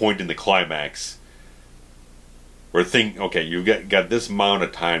point in the climax where okay, you've got this amount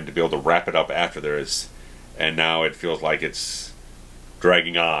of time to be able to wrap it up after this, and now it feels like it's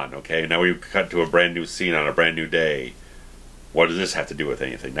dragging on. Okay, now we cut to a brand new scene on a brand new day. What does this have to do with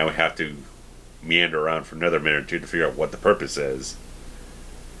anything? Now we have to meander around for another minute or two to figure out what the purpose is.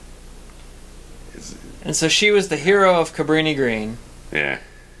 And so she was the hero of Cabrini Green. Yeah.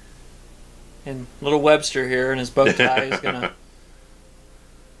 And little Webster here in his bow tie is gonna...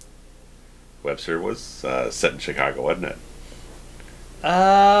 Webster was set in Chicago, wasn't it?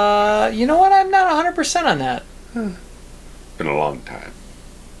 You know what? I'm not 100% on that. Been a long time.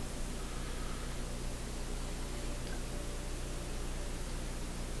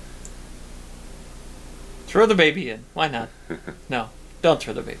 Throw the baby in. Why not? No, don't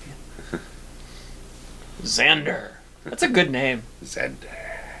throw the baby in. Xander. That's a good name. Xander.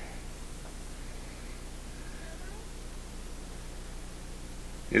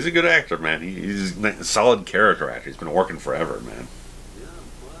 He's a good actor, man. He's a solid character actor. He's been working forever, man.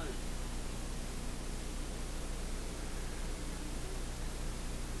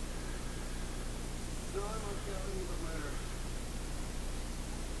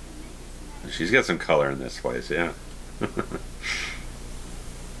 She's got some color in this place, yeah.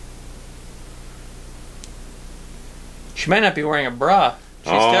 She might not be wearing a bra.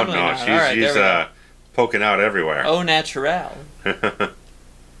 She's definitely not. She's, all right, she's poking out everywhere. Au naturel.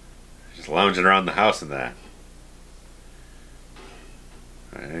 She's lounging around the house in that.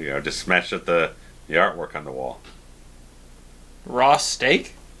 There you go. Just smashed up the artwork on the wall. Raw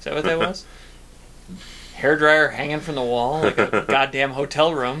steak? Is that what that was? Hairdryer hanging from the wall like a goddamn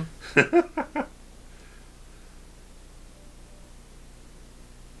hotel room.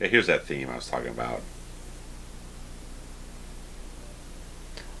 Yeah, here's that theme I was talking about.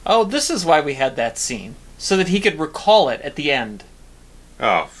 Oh, this is why we had that scene. So that he could recall it at the end.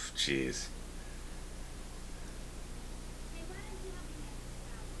 Oh, jeez.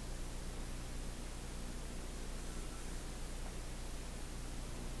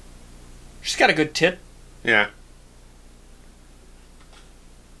 She's got a good tit. Yeah.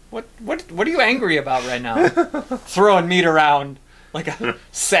 What are you angry about right now? Throwing meat around like a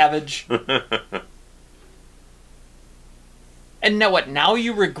savage. And now what? Now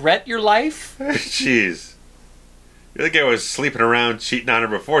you regret your life? Jeez. You're the guy who was sleeping around cheating on her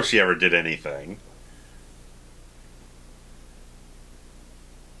before she ever did anything.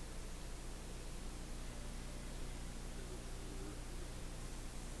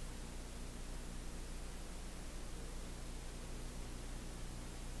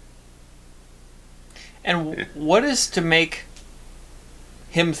 And what is to make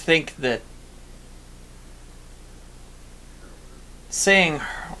him think that saying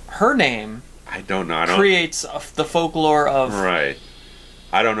her name, I don't know. creates the folklore of... Right.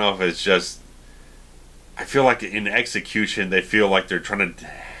 I don't know if it's just... I feel like in execution, they feel like they're trying to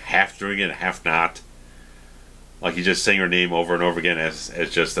half doing it and half not. Like you just saying her name over and over again as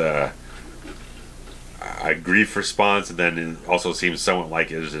just a... a grief response, and then it also seems somewhat like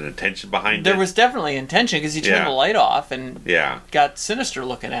there's an intention behind it. There was definitely intention, because he turned the light off and got sinister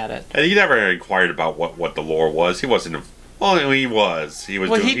looking at it. And he never inquired about what the lore was. He wasn't. Well, I mean, he was. He was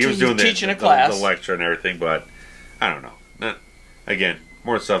doing the lecture and everything, but I don't know. Again,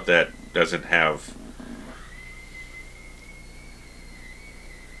 more stuff that doesn't have.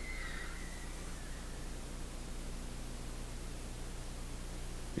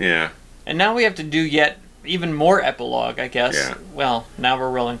 Yeah. And now we have to do yet even more epilogue, I guess. Yeah. Well, now we're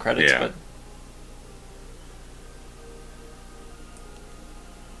rolling credits, but...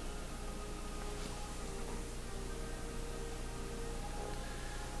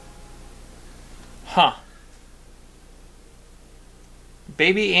 Huh.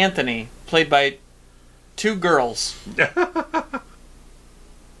 Baby Anthony, played by 2 girls.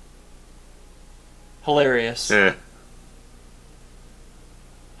 Hilarious. Yeah.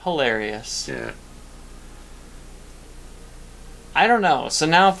 Hilarious. Yeah. I don't know. So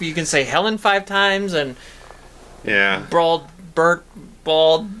now if you can say Helen 5 times and burnt,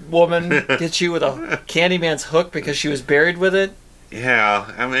 bald woman gets you with a Candyman's hook because she was buried with it.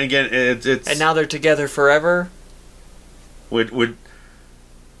 Yeah. I mean, again, it's... And now they're together forever. Which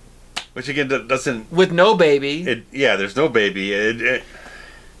again doesn't... With no baby. There's no baby.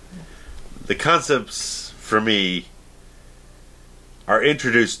 The concepts, for me, are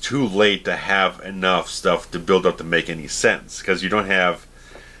introduced too late to have enough stuff to build up to make any sense. Because you don't have...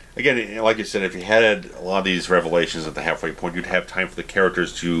 Again, like you said, if you had a lot of these revelations at the halfway point, you'd have time for the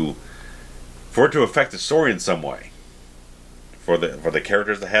characters for it to affect the story in some way. For the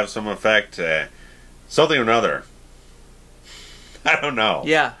characters to have some effect, something or another. I don't know.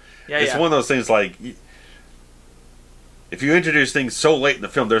 It's one of those things like, if you introduce things so late in the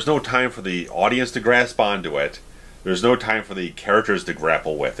film, there's no time for the audience to grasp onto it. There's no time for the characters to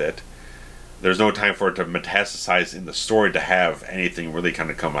grapple with it. There's no time for it to metastasize in the story to have anything really kind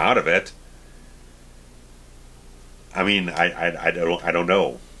of come out of it. I mean, I don't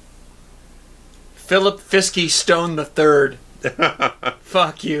know. Philip Fiske Stone III.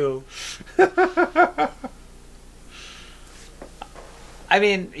 Fuck you. I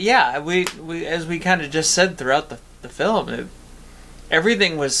mean, yeah, we as we kind of just said throughout the film,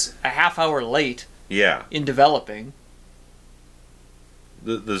 everything was a half hour late. Yeah. In developing.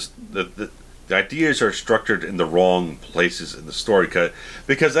 The ideas are structured in the wrong places in the story,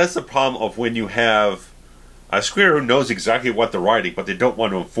 because that's the problem of when you have a screenwriter who knows exactly what they're writing, but they don't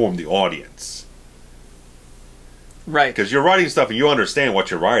want to inform the audience. Right. Because you're writing stuff and you understand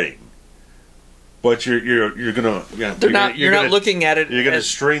what you're writing, but you're gonna you're not looking at it. You're gonna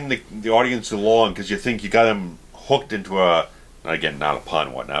string the audience along because you think you got them hooked into again, not a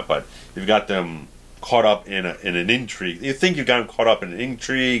pun, whatnot, but you've got them caught up in an intrigue. You think you've got them caught up in an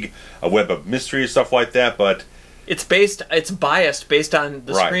intrigue, a web of mystery, stuff like that, but it's biased based on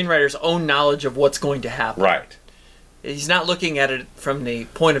the screenwriter's own knowledge of what's going to happen. Right. He's not looking at it from the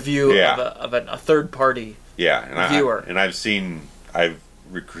point of view of a third party viewer. I've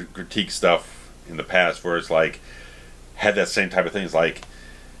critiqued stuff in the past where it's like had that same type of thing. It's like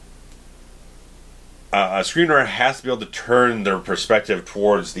a screenwriter has to be able to turn their perspective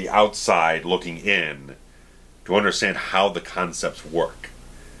towards the outside looking in to understand how the concepts work.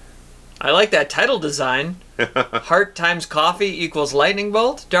 I like that title design. Heart times coffee equals lightning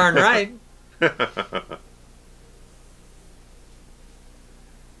bolt? Darn right.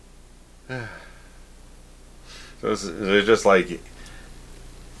 So it's just like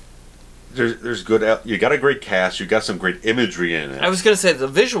there's good. You got a great cast. You got some great imagery in it. I was going to say the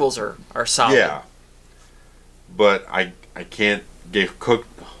visuals are solid. Yeah, but I can't get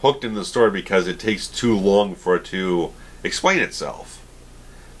hooked in the story because it takes too long for it to explain itself.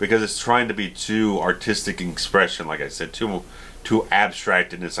 Because it's trying to be too artistic in expression, like I said, too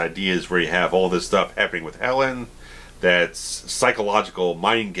abstract in its ideas. Where you have all this stuff happening with Helen, that's psychological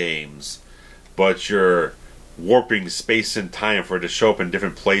mind games, but you're warping space and time for it to show up in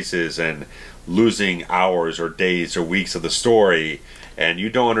different places and losing hours or days or weeks of the story, and you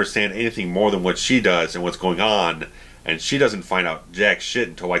don't understand anything more than what she does and what's going on, and she doesn't find out jack shit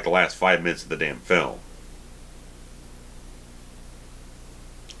until like the last 5 minutes of the damn film.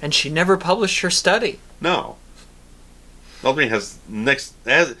 And she never published her study. No. Ultimately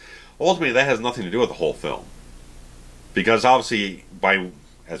that has nothing to do with the whole film. Because obviously,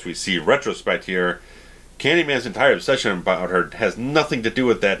 as we see retrospect here, Candyman's entire obsession about her has nothing to do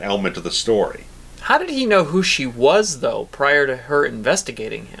with that element of the story. How did he know who she was, though, prior to her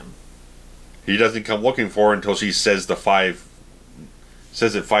investigating him? He doesn't come looking for her until she says the 5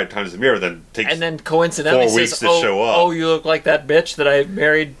 says it 5 times in the mirror, then takes and then coincidentally 4 weeks says, to "Oh, show up. oh, you look like that bitch that I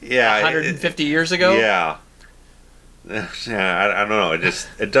married 150 years ago." Yeah, I don't know.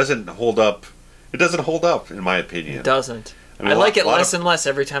 It doesn't hold up. It doesn't hold up, in my opinion. It doesn't. I mean, I like it less and less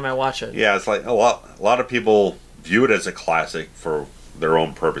every time I watch it. Yeah, it's like a lot of people view it as a classic for their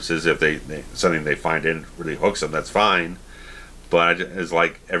own purposes. If they something they find in really hooks them, that's fine. But it's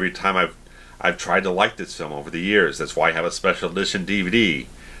like every time I've tried to like this film over the years. That's why I have a special edition DVD.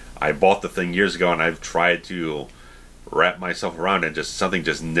 I bought the thing years ago, and I've tried to wrap myself around it. Something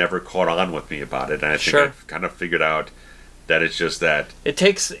just never caught on with me about it. And I think I've kind of figured out that it's just that it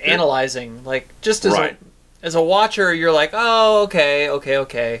takes analyzing. Like just as a watcher, you're like, oh, okay.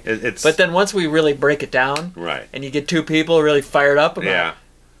 But then once we really break it down, and you get 2 people really fired up about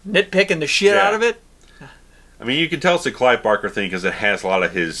nitpicking the shit out of it. I mean, you can tell it's a Clive Barker thing because it has a lot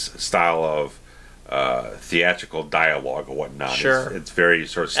of his style of theatrical dialogue or whatnot. Sure. It's very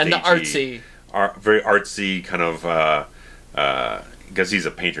sort of stagey. And the artsy. Very artsy kind of, because he's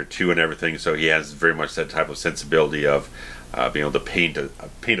a painter too and everything, so he has very much that type of sensibility of being able to paint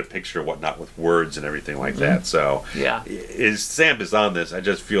a picture and whatnot with words and everything like that. So his stamp is on this. I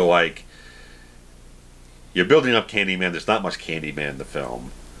just feel like you're building up Candyman. There's not much Candyman in the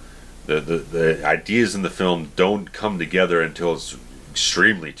film. The ideas in the film don't come together until it's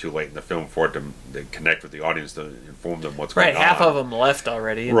extremely too late in the film for it to connect with the audience to inform them what's going on. Right, half of them left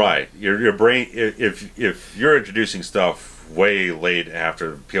already. Right, your brain. If you're introducing stuff way late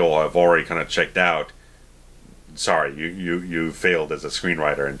after people have already kind of checked out, sorry, you failed as a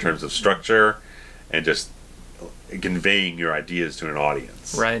screenwriter in terms of structure and just conveying your ideas to an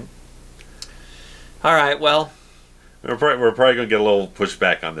audience. Right. All right. Well. We're probably going to get a little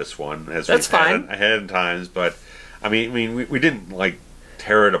pushback on this one, as that's fine. Ahead in times, but I mean, we didn't like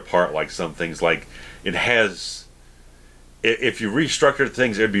tear it apart like some things. Like it has, if you restructured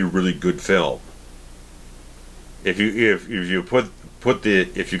things, it'd be a really good film. If you if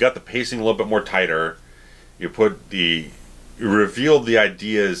you got the pacing a little bit more tighter, you revealed the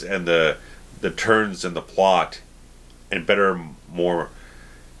ideas and the turns in the plot, and better, more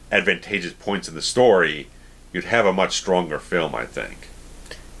advantageous points in the story, you'd have a much stronger film, I think.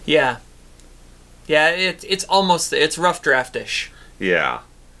 Yeah. Yeah, it's rough draft-ish. Yeah.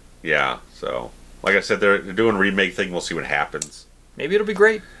 So, like I said, they're doing a remake thing. We'll see what happens. Maybe it'll be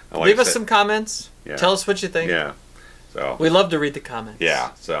great. Leave us some comments. Yeah. Tell us what you think. Yeah. So we love to read the comments.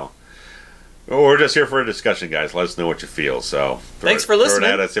 Yeah. So we're just here for a discussion, guys. Let us know what you feel. So thanks for listening. Throw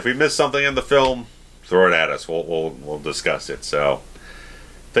it at us. If we missed something in the film, throw it at us. We'll discuss it. So.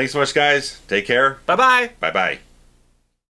 Thanks so much, guys. Take care. Bye-bye. Bye-bye.